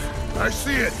tears! I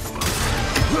see it!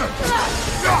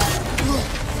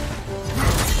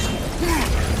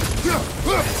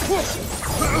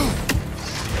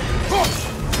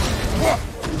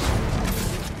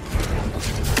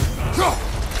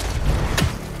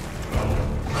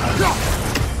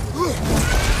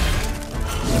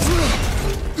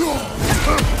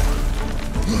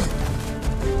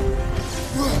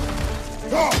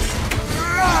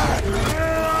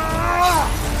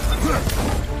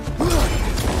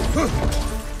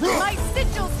 My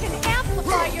sigils can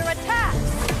amplify your attacks!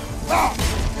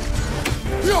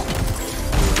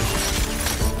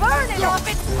 Burn it off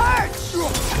its perch!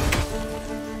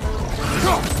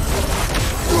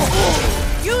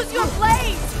 Use your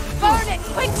blades! Burn it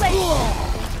quickly!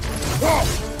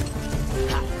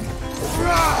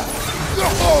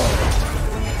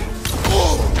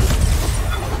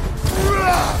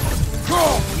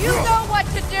 You know what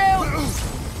to do!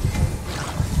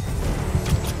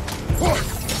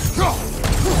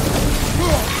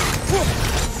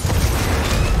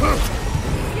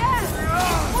 Yes!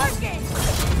 It's working!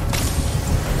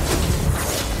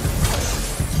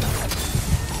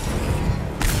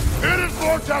 It is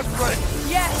more desperate!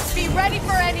 Yes, be ready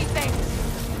for anything!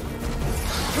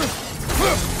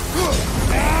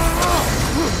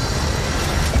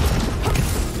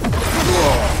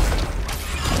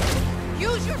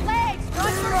 Use your legs,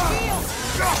 not your shield!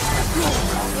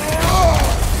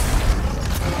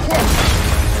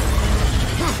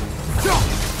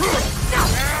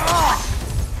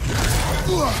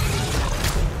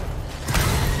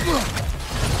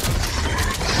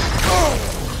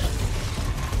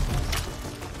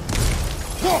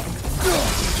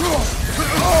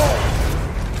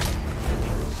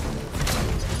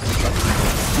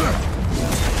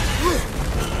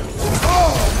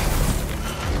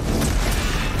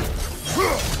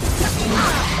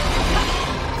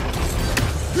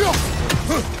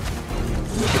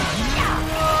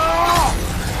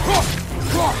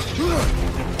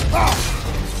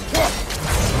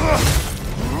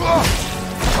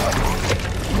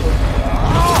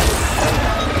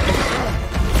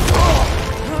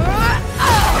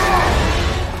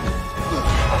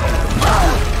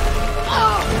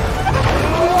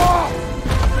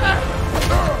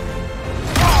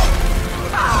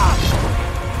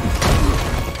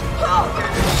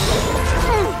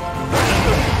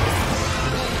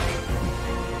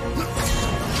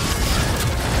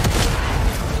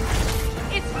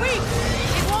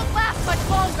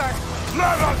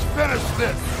 Let us finish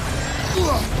this!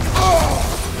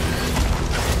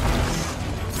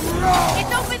 It's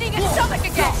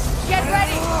Get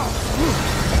ready!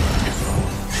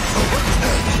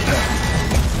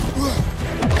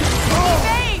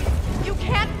 Evade! You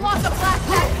can't block a blast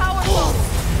that powerful!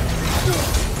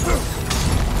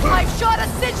 I shot a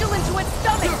sigil into its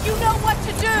stomach! You know what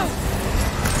to do!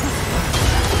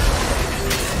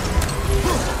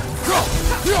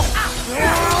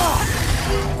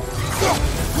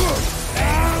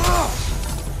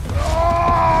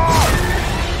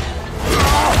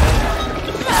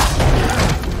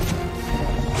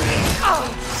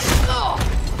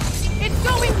 It's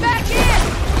going back in!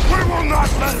 We will not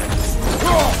let it!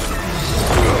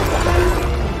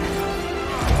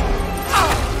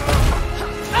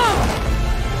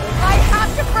 I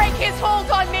have to break his hold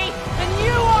on me, and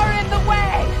you are in the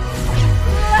way!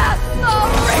 Blast the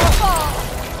ripple!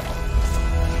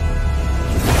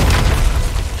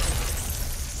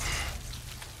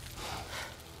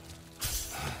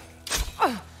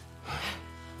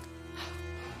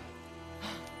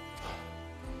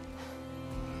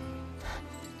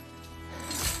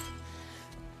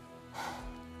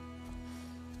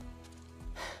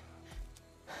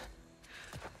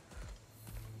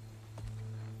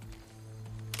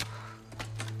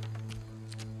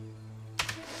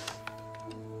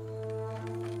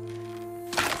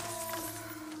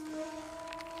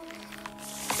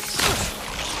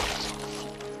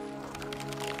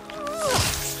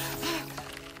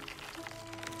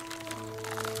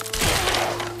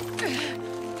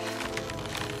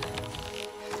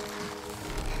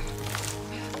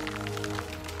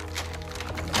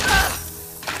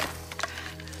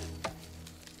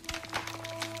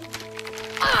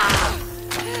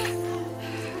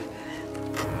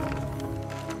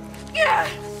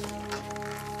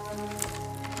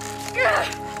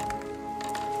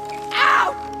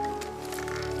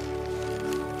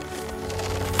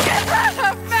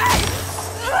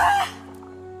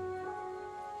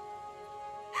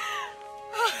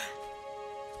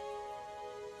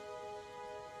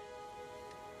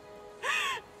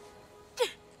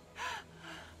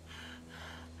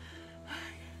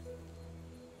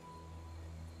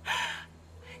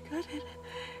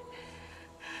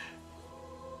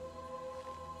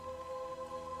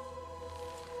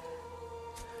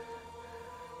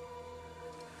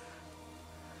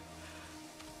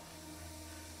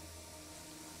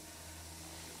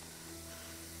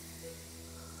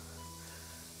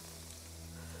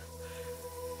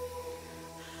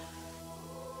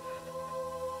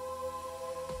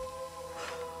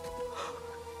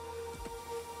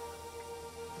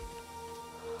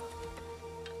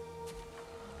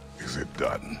 Is it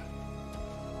done?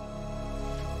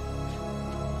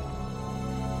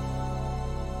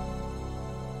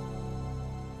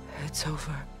 It's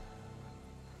over.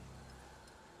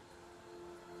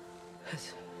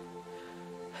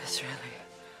 It's really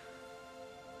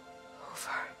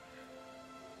over.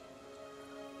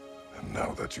 And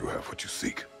now that you have what you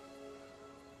seek,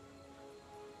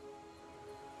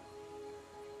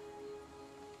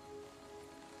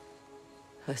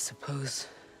 I suppose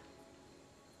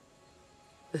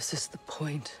this is the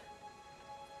point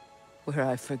where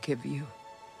I forgive you,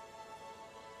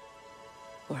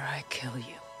 where I kill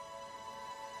you.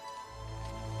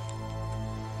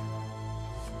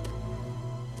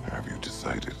 have you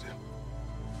decided?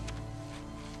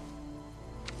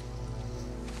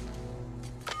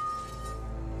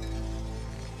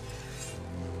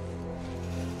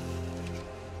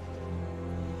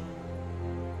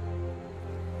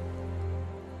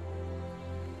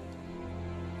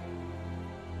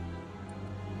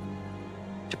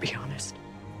 To be honest,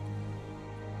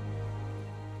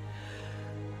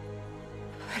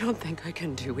 I don't think I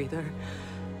can do either.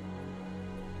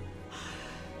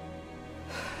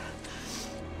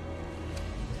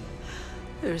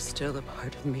 There's still a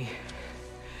part of me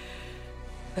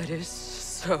that is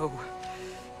so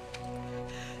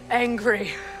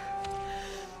angry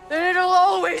that it'll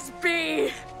always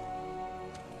be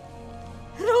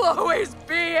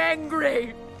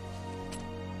angry.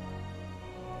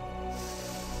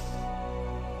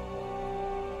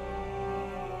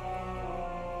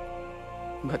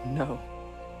 But no.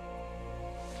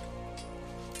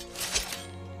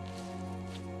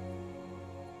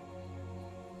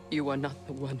 You are not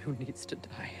the one who needs to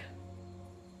die.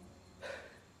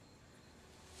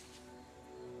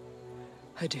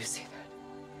 I do see that.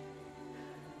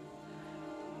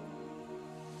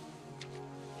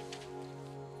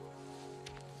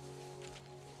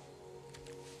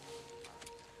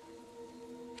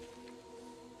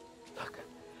 Look.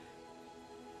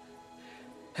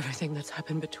 Everything that's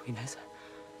happened between us.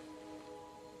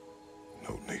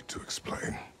 No need to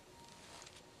explain.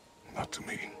 Not to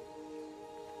me.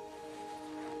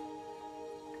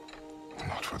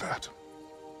 Not for that.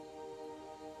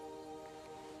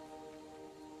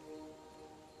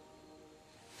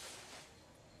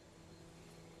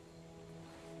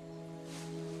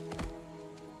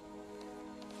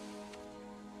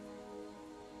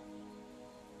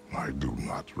 I do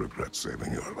not regret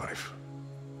saving your life,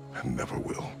 and never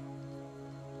will.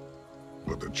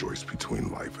 But the choice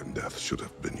between life and death should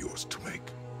have been yours to make.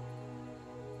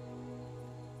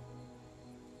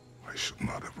 I should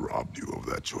not have robbed you of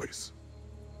that choice.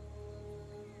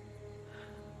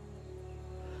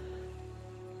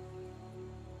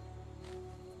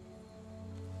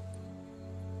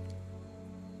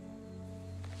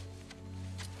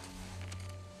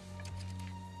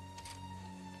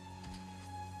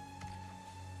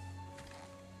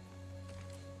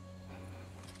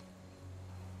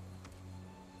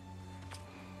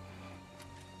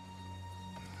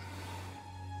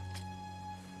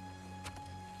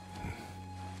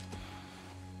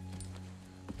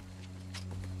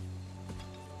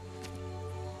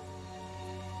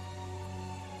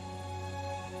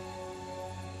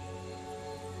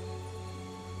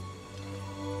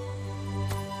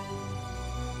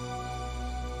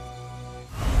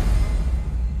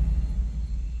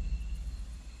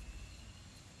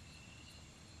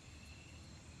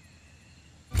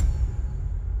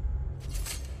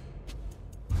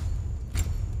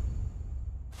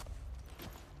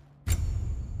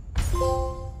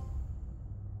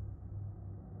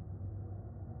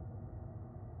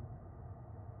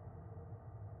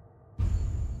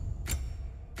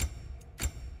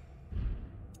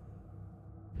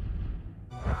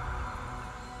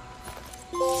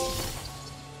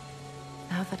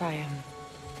 Now that I am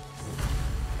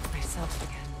myself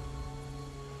again,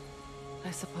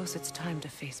 I suppose it's time to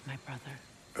face my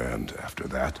brother. And after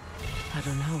that? I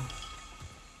don't know.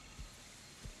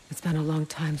 It's been a long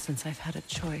time since I've had a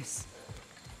choice.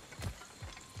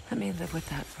 Let me live with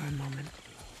that for a moment.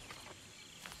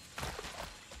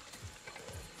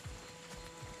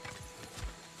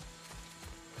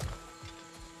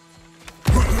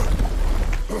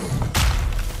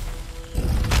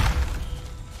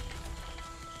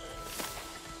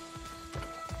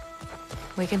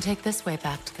 We can take this way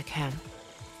back to the camp.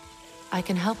 I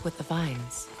can help with the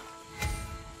vines.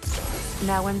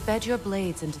 Now embed your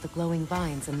blades into the glowing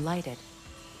vines and light it.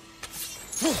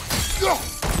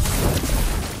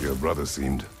 Your brother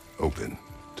seemed open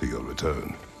to your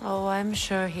return. Oh, I'm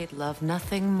sure he'd love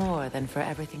nothing more than for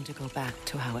everything to go back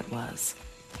to how it was,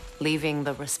 leaving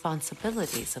the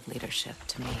responsibilities of leadership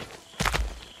to me.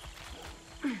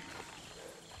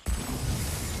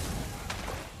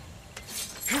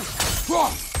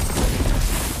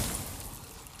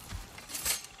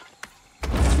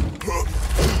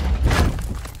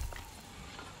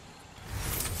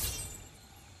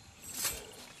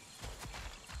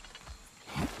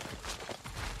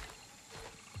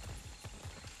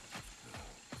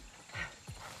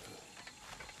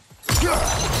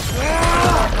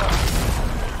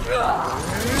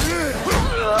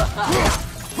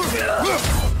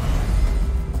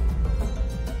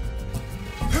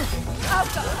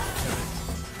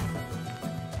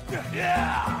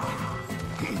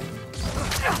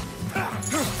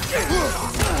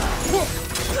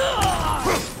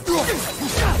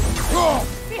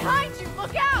 Behind you!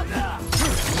 Look out!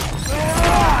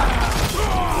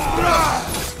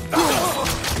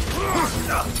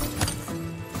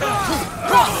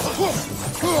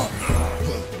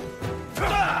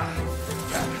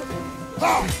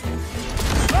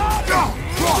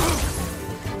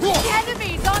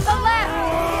 Enemies on the left!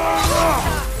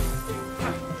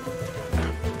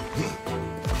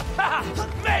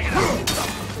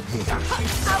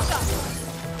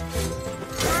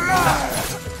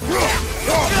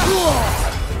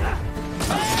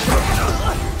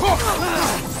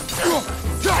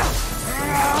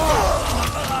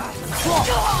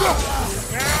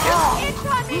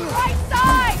 Incoming right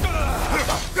side!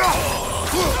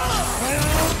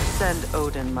 Send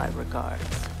Odin my regards.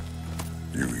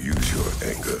 You use your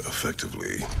anger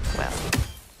effectively. Well,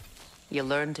 you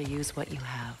learn to use what you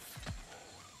have.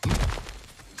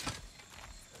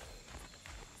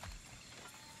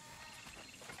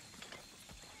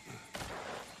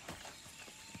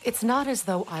 It's not as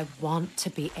though I want to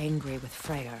be angry with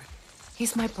Freyr.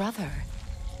 He's my brother.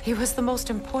 He was the most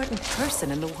important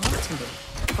person in the world to me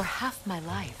for half my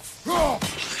life.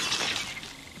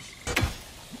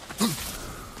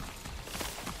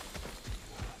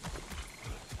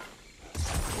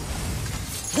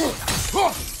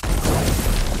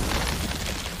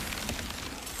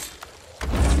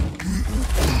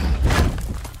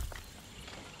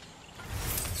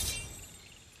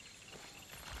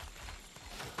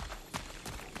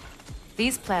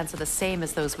 These plants are the same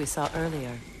as those we saw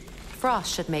earlier.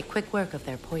 Frost should make quick work of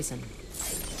their poison.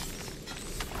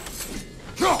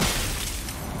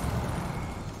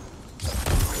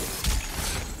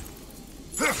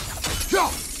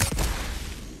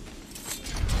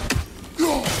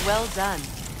 Well done.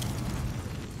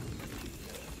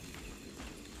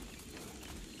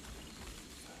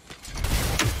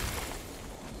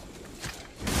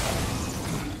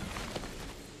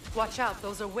 Watch out,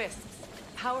 those are wisps.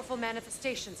 Powerful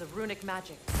manifestations of runic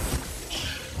magic. Could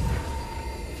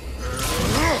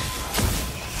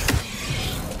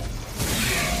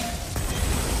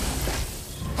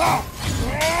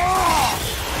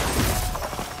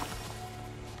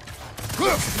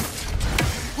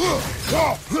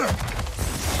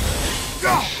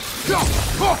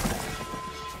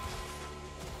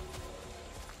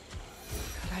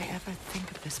I ever think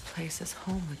of this place as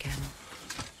home again?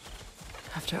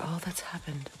 After all that's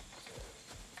happened.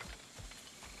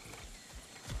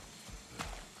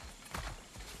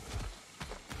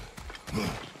 Wait.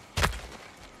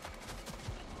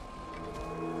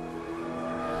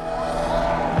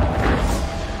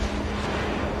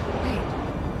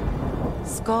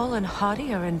 Skull and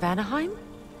Hadi are in Vanaheim?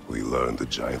 We learned the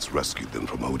giants rescued them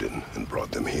from Odin and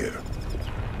brought them here.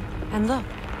 And look.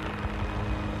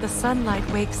 The sunlight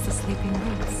wakes the sleeping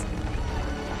roots.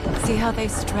 See how they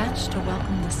stretch to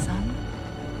welcome the sun?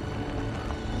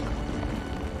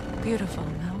 Beautiful,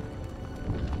 no?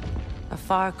 A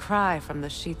far cry from the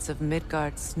sheets of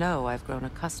Midgard snow I've grown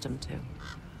accustomed to.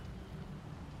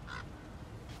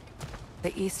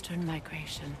 The Eastern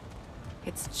Migration.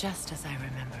 It's just as I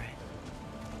remember it.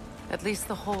 At least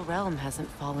the whole realm hasn't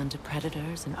fallen to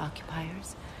predators and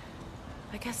occupiers.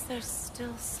 I guess there's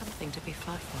still something to be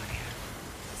fought for here.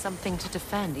 Something to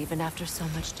defend even after so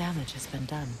much damage has been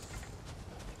done.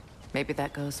 Maybe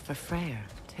that goes for Freyr,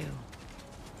 too.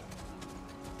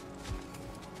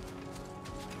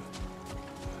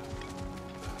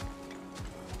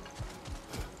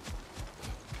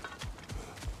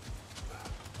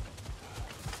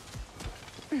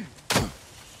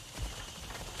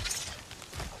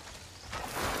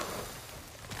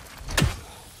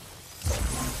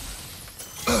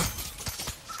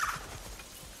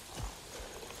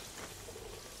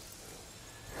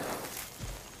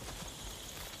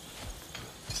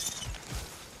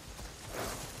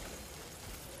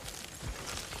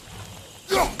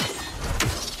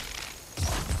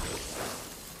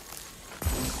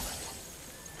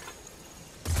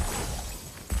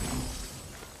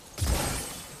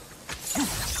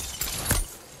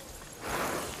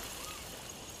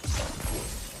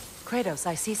 Kratos,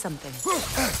 I see something.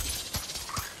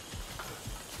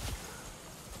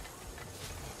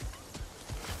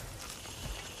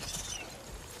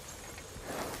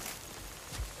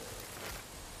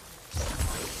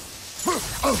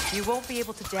 You won't be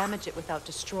able to damage it without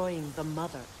destroying the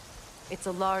mother. It's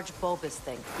a large bulbous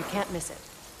thing. You can't miss it.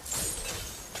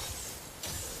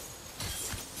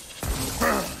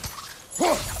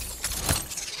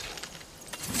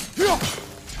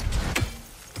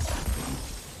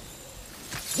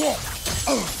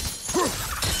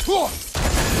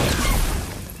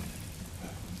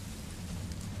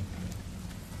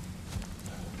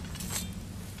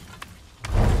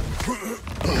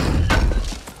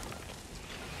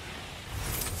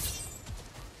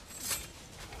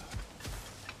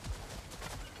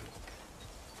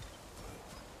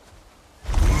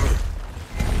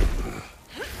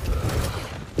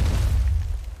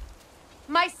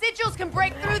 My sigils can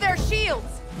break through their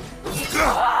shields!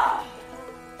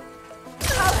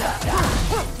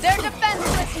 They're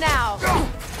defenseless now!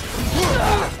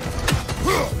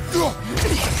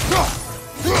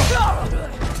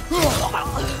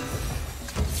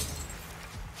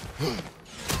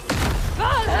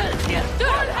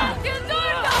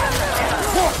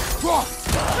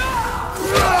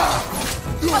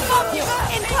 Above you!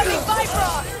 Incoming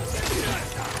Bifrost!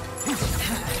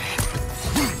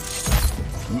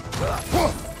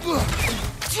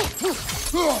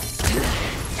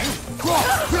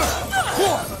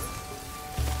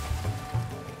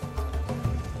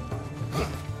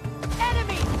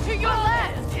 Enemy to your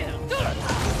left!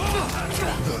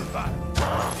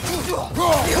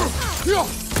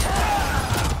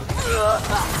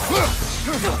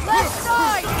 Left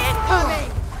side incoming!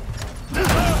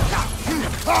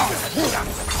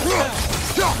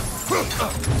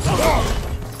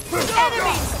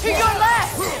 Enemies to your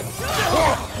left!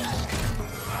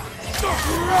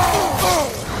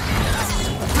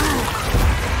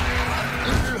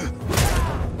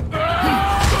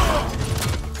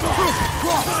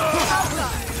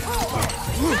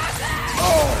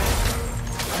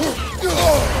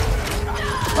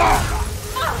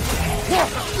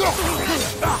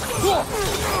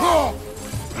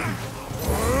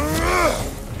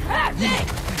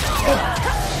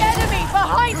 Enemy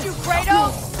behind you,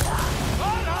 Kratos!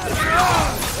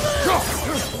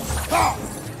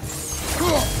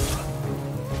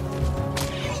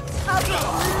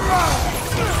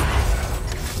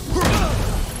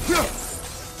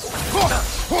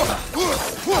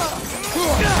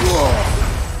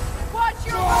 Watch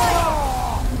your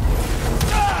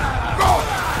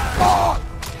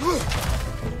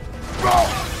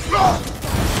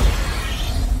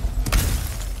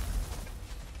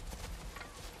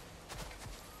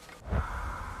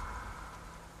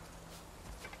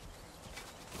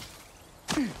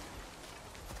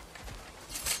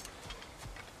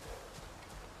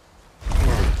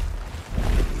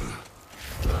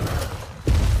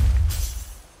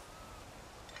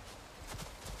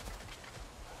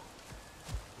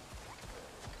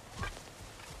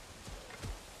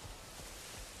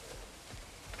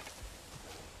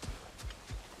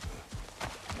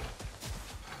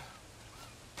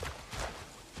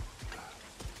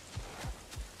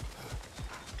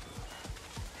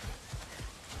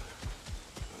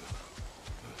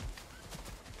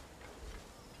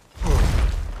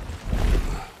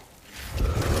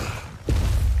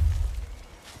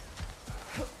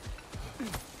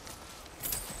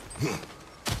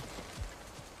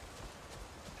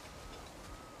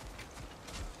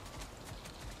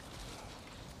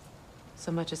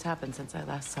So much has happened since I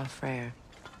last saw Freyr.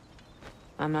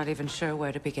 I'm not even sure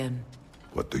where to begin.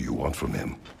 What do you want from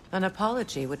him? An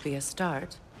apology would be a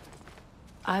start.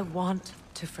 I want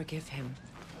to forgive him.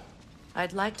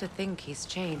 I'd like to think he's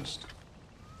changed.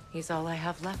 He's all I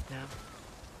have left now.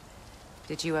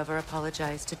 Did you ever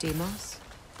apologize to Deimos?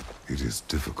 It is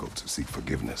difficult to seek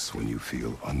forgiveness when you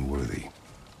feel unworthy.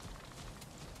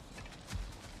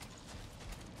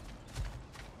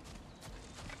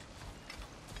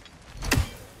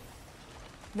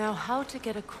 Now, how to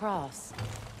get across?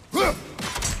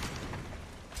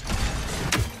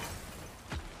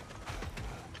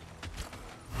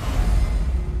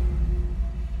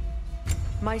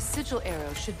 My sigil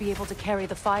arrow should be able to carry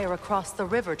the fire across the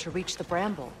river to reach the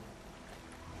bramble.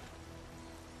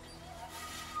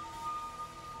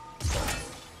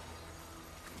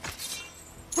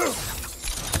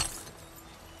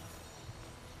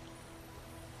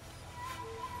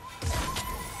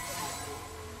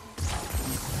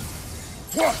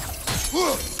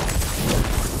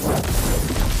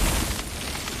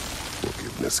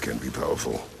 Forgiveness can be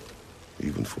powerful,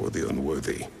 even for the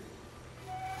unworthy.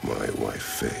 My wife,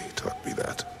 Faye, taught me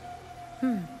that.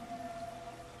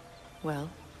 Well,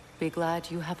 be glad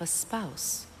you have a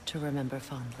spouse to remember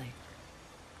fondly.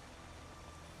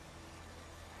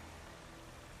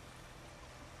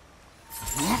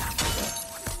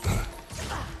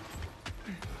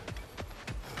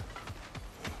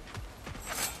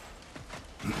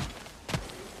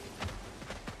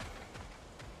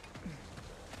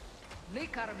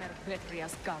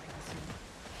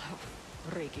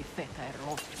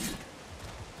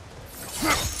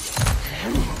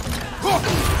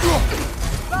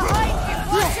 Behind you!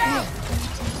 Watch out!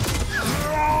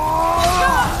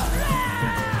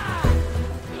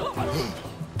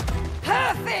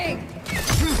 Perfect!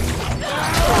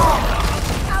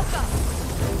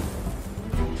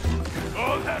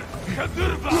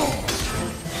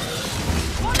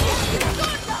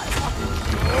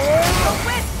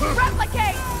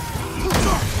 Replicate!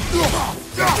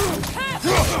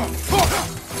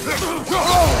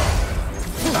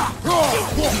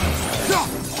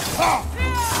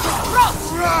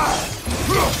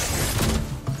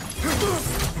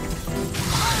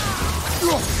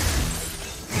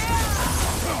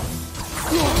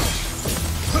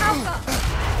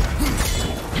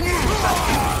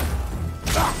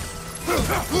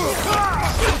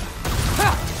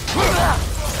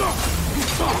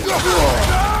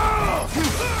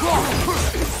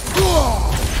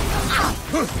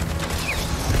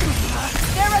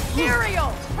 They're ethereal!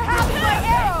 Perhaps my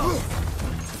arrows!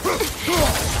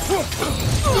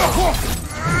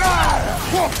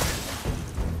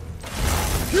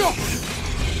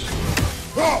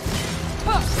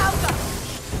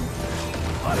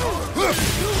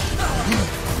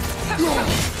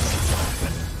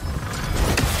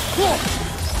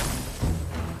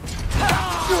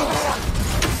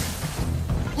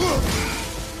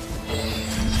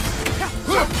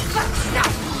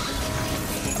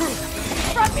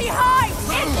 From behind!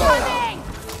 Incoming!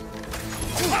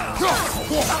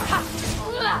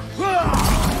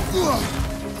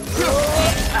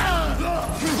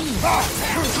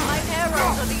 My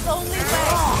arrows are the only way!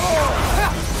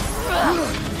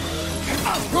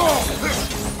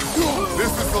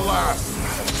 This is the last.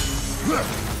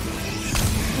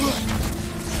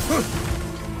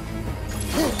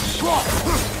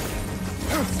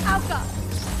 Alka!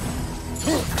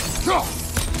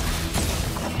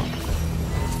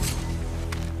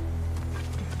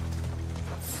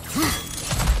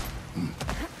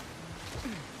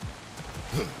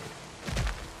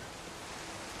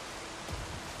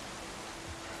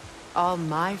 All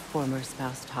my former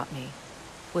spouse taught me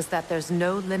was that there's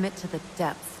no limit to the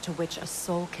depths to which a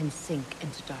soul can sink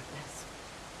into darkness.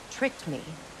 Tricked me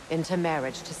into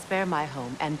marriage to spare my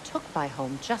home, and took my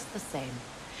home just the same.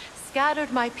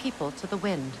 Scattered my people to the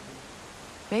wind.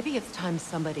 Maybe it's time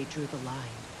somebody drew the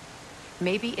line.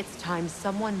 Maybe it's time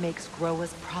someone makes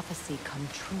Groa's prophecy come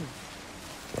true.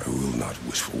 I will not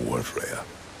wish for war, Freya.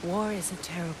 War is a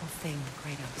terrible thing,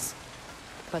 Kratos.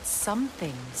 But some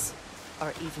things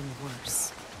are even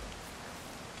worse.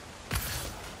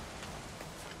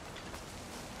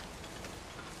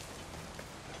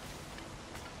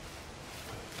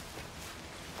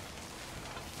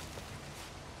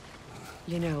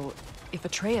 You know, if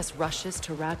Atreus rushes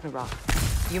to Ragnarok,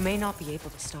 you may not be able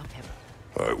to stop him.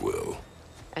 I will.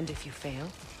 And if you fail?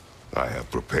 I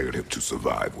have prepared him to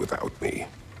survive without me,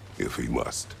 if he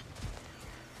must.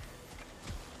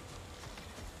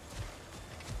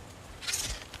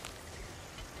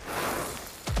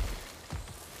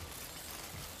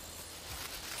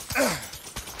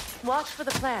 Watch for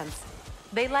the plants.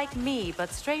 They like me, but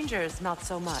strangers not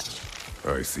so much.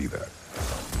 I see that.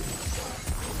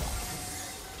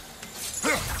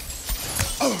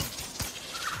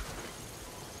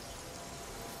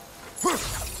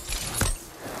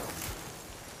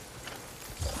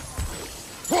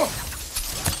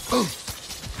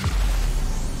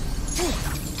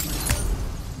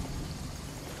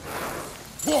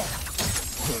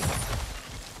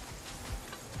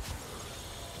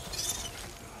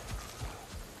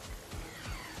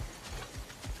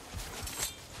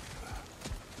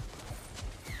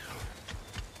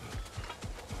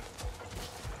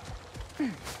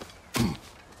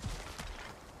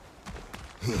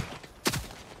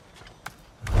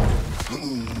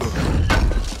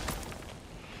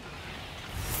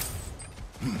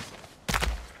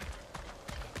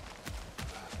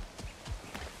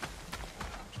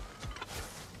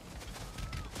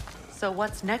 So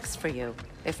what's next for you,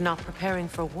 if not preparing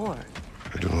for war?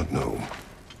 I do not know,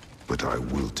 but I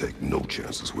will take no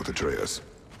chances with Atreus.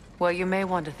 Well, you may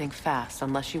want to think fast,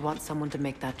 unless you want someone to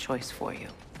make that choice for you.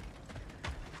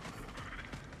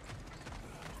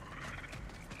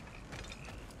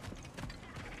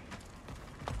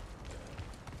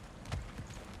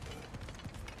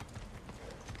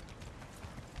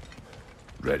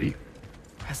 Ready?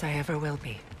 As I ever will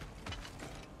be.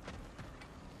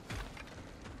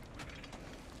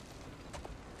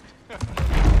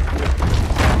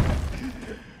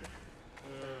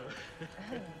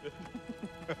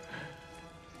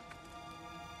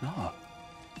 No.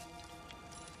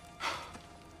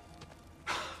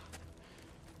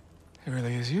 It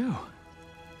really is you.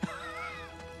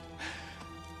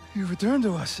 You returned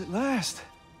to us at last.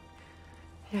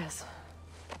 Yes.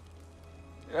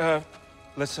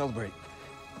 Let's celebrate.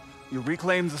 You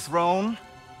reclaim the throne.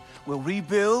 We'll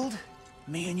rebuild.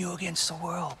 Me and you against the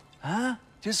world. Huh?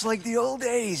 Just like the old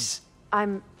days.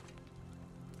 I'm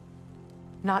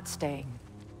not staying.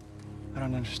 I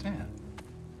don't understand.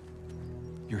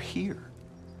 You're here.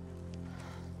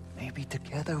 Maybe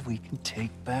together we can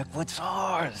take back what's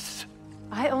ours.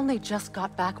 I only just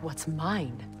got back what's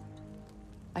mine.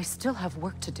 I still have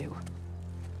work to do.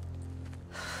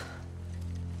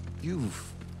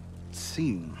 You've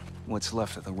seen what's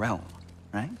left of the realm,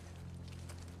 right?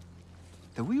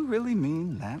 Do we really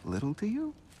mean that little to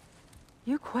you?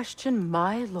 You question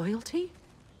my loyalty?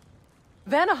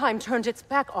 Vanaheim turned its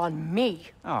back on me.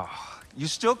 Oh, you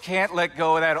still can't let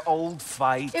go of that old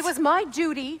fight? It was my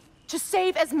duty to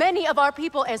save as many of our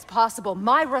people as possible.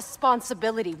 My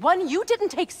responsibility. One you didn't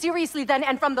take seriously then,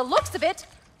 and from the looks of it,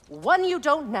 one you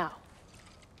don't now.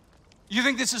 You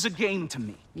think this is a game to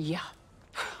me? Yeah.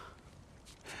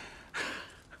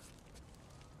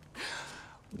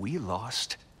 We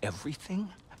lost everything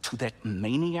to that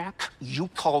maniac you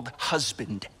called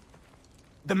husband.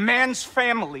 The man's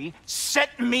family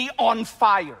set me on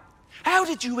fire. How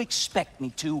did you expect me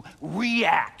to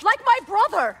react? Like my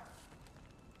brother!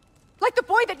 Like the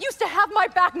boy that used to have my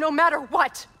back no matter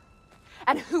what!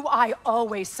 And who I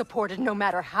always supported no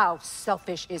matter how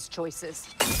selfish his choices.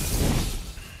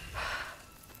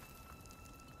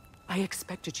 I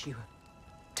expected you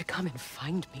to come and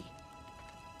find me.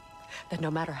 That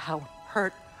no matter how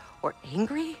hurt or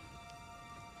angry,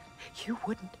 you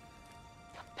wouldn't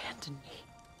abandon me.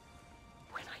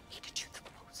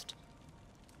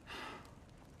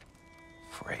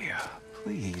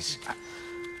 Please. I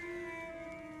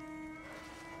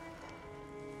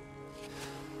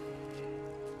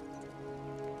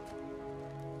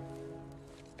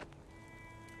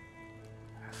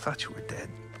thought you were dead.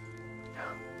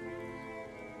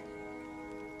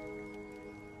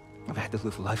 I've had to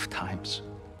live lifetimes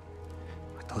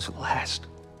with those last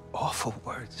awful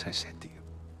words I said to you.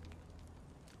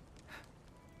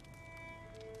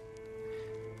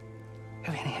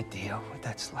 Have any idea what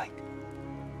that's like?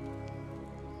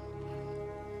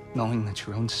 Knowing that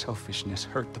your own selfishness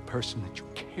hurt the person that you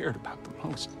cared about the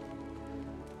most.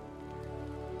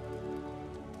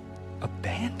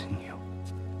 Abandon you.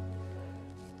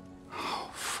 Oh,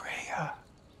 Freya.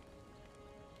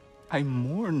 I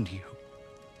mourned you.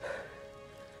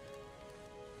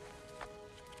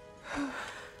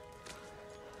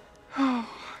 Oh,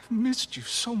 I've missed you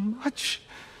so much.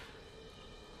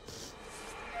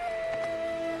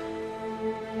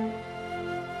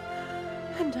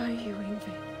 And are you,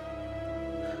 Yngvi?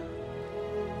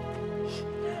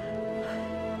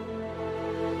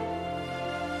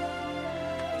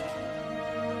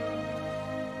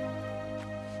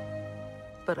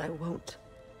 But I won't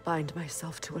bind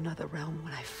myself to another realm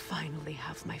when I finally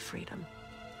have my freedom.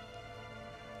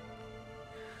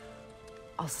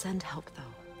 I'll send help, though.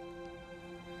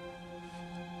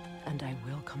 And I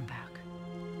will come back.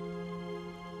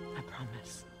 I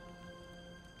promise.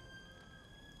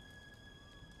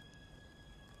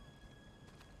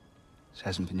 This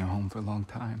hasn't been your home for a long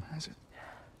time, has it?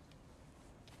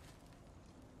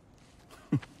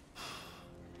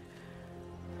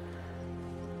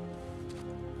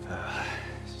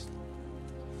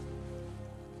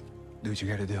 Do what you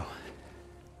gotta do.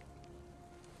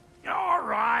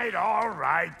 All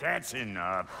right, that's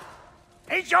enough.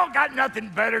 Ain't y'all got nothing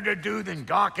better to do than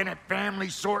gawking at family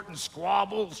sorting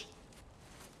squabbles?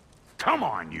 Come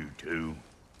on, you two.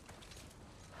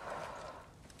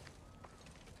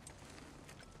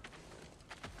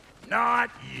 Not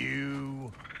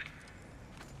you.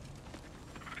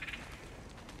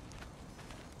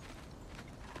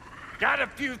 Got a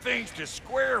few things to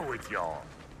square with y'all.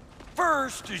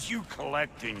 First is you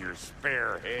collecting your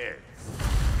spare heads.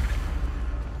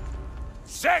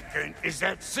 Second is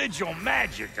that sigil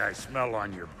magic I smell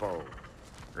on your bow.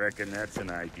 Reckon that's an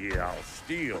idea I'll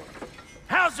steal.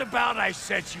 How's about I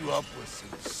set you up with some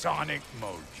sonic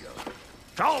mojo?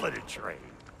 Call it a trade.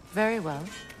 Very well.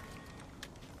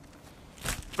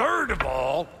 Third of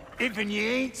all, if you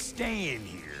ain't staying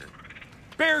here,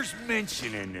 bears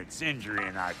mentioning that Sindri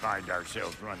and I find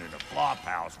ourselves running a flop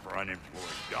house for unemployed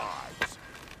gods.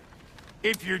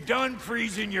 If you're done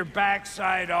freezing your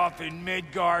backside off in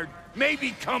Midgard,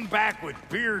 maybe come back with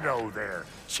Beardo there.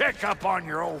 Check up on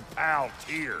your old pal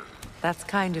Tyr. That's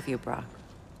kind of you, Brock.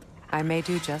 I may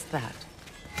do just that.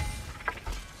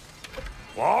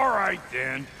 Well, all right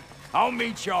then. I'll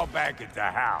meet y'all back at the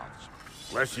house.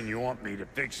 Unless you want me to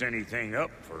fix anything up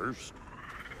first.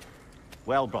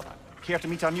 Well, brother, care to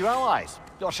meet our new allies?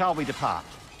 Or shall we depart?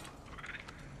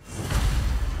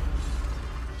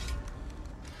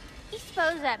 You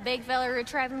suppose that big fella we're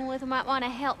traveling with might want to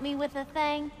help me with a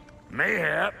thing?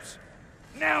 Mayhaps.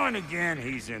 Now and again,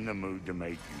 he's in the mood to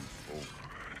make useful.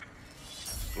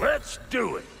 Let's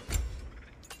do it!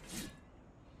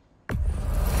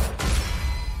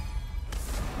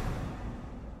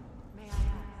 May I ask,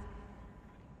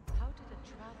 how did a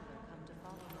traveler come to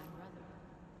follow my brother?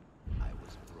 I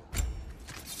was broken.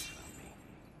 You found me.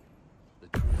 The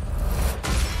truth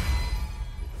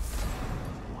is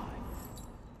why.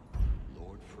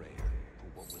 Lord Freyr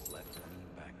put what was left of me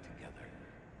back together.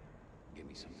 Give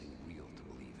me something real to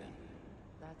believe in.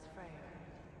 That's Freyr,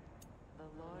 the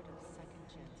Lord of Second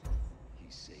Chances. He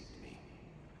saved me.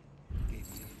 Gave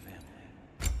me a family.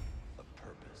 A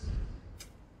purpose.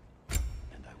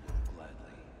 And I will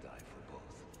gladly die for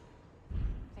both.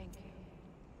 Thank you.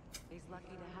 He's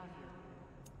lucky to have you.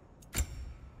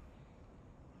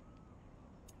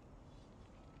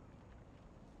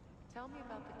 Tell me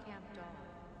about the camp dog.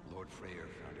 Lord Freyr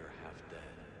found her half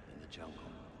dead in the jungle.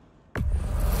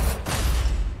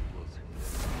 Close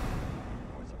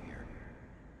north of here.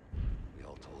 We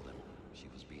all told him she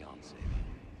was beyond saving.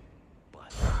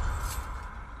 But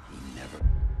he never...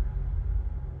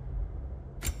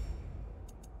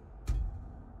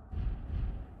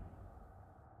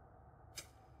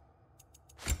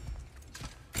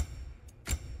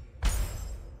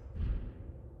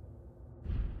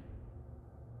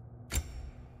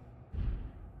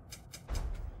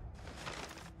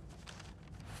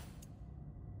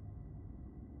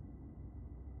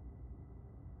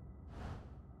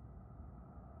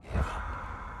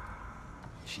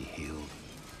 She healed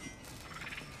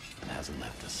and hasn't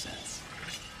left us since.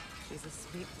 She's a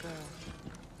sweet girl.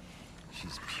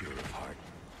 She's pure of heart.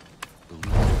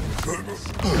 Believe me.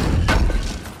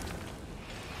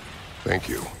 Thank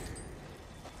you.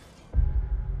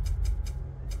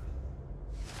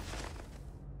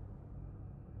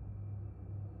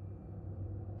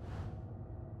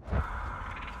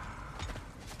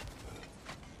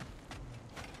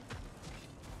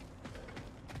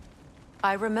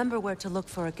 I remember where to look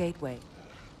for a gateway.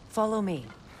 Follow me.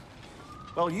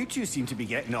 Well, you two seem to be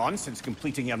getting on since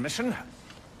completing your mission.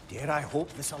 Dare I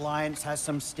hope this alliance has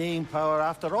some staying power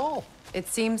after all? It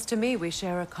seems to me we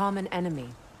share a common enemy.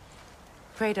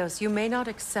 Kratos, you may not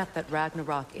accept that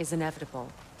Ragnarok is inevitable,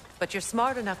 but you're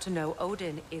smart enough to know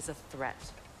Odin is a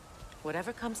threat.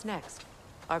 Whatever comes next,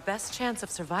 our best chance of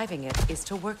surviving it is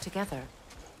to work together.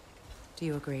 Do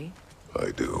you agree?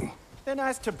 I do. Then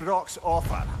as to Brock's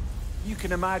offer, you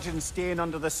can imagine staying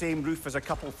under the same roof as a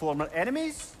couple former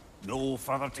enemies? No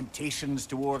further temptations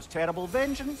towards terrible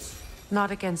vengeance?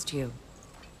 Not against you.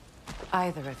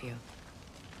 Either of you.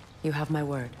 You have my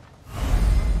word.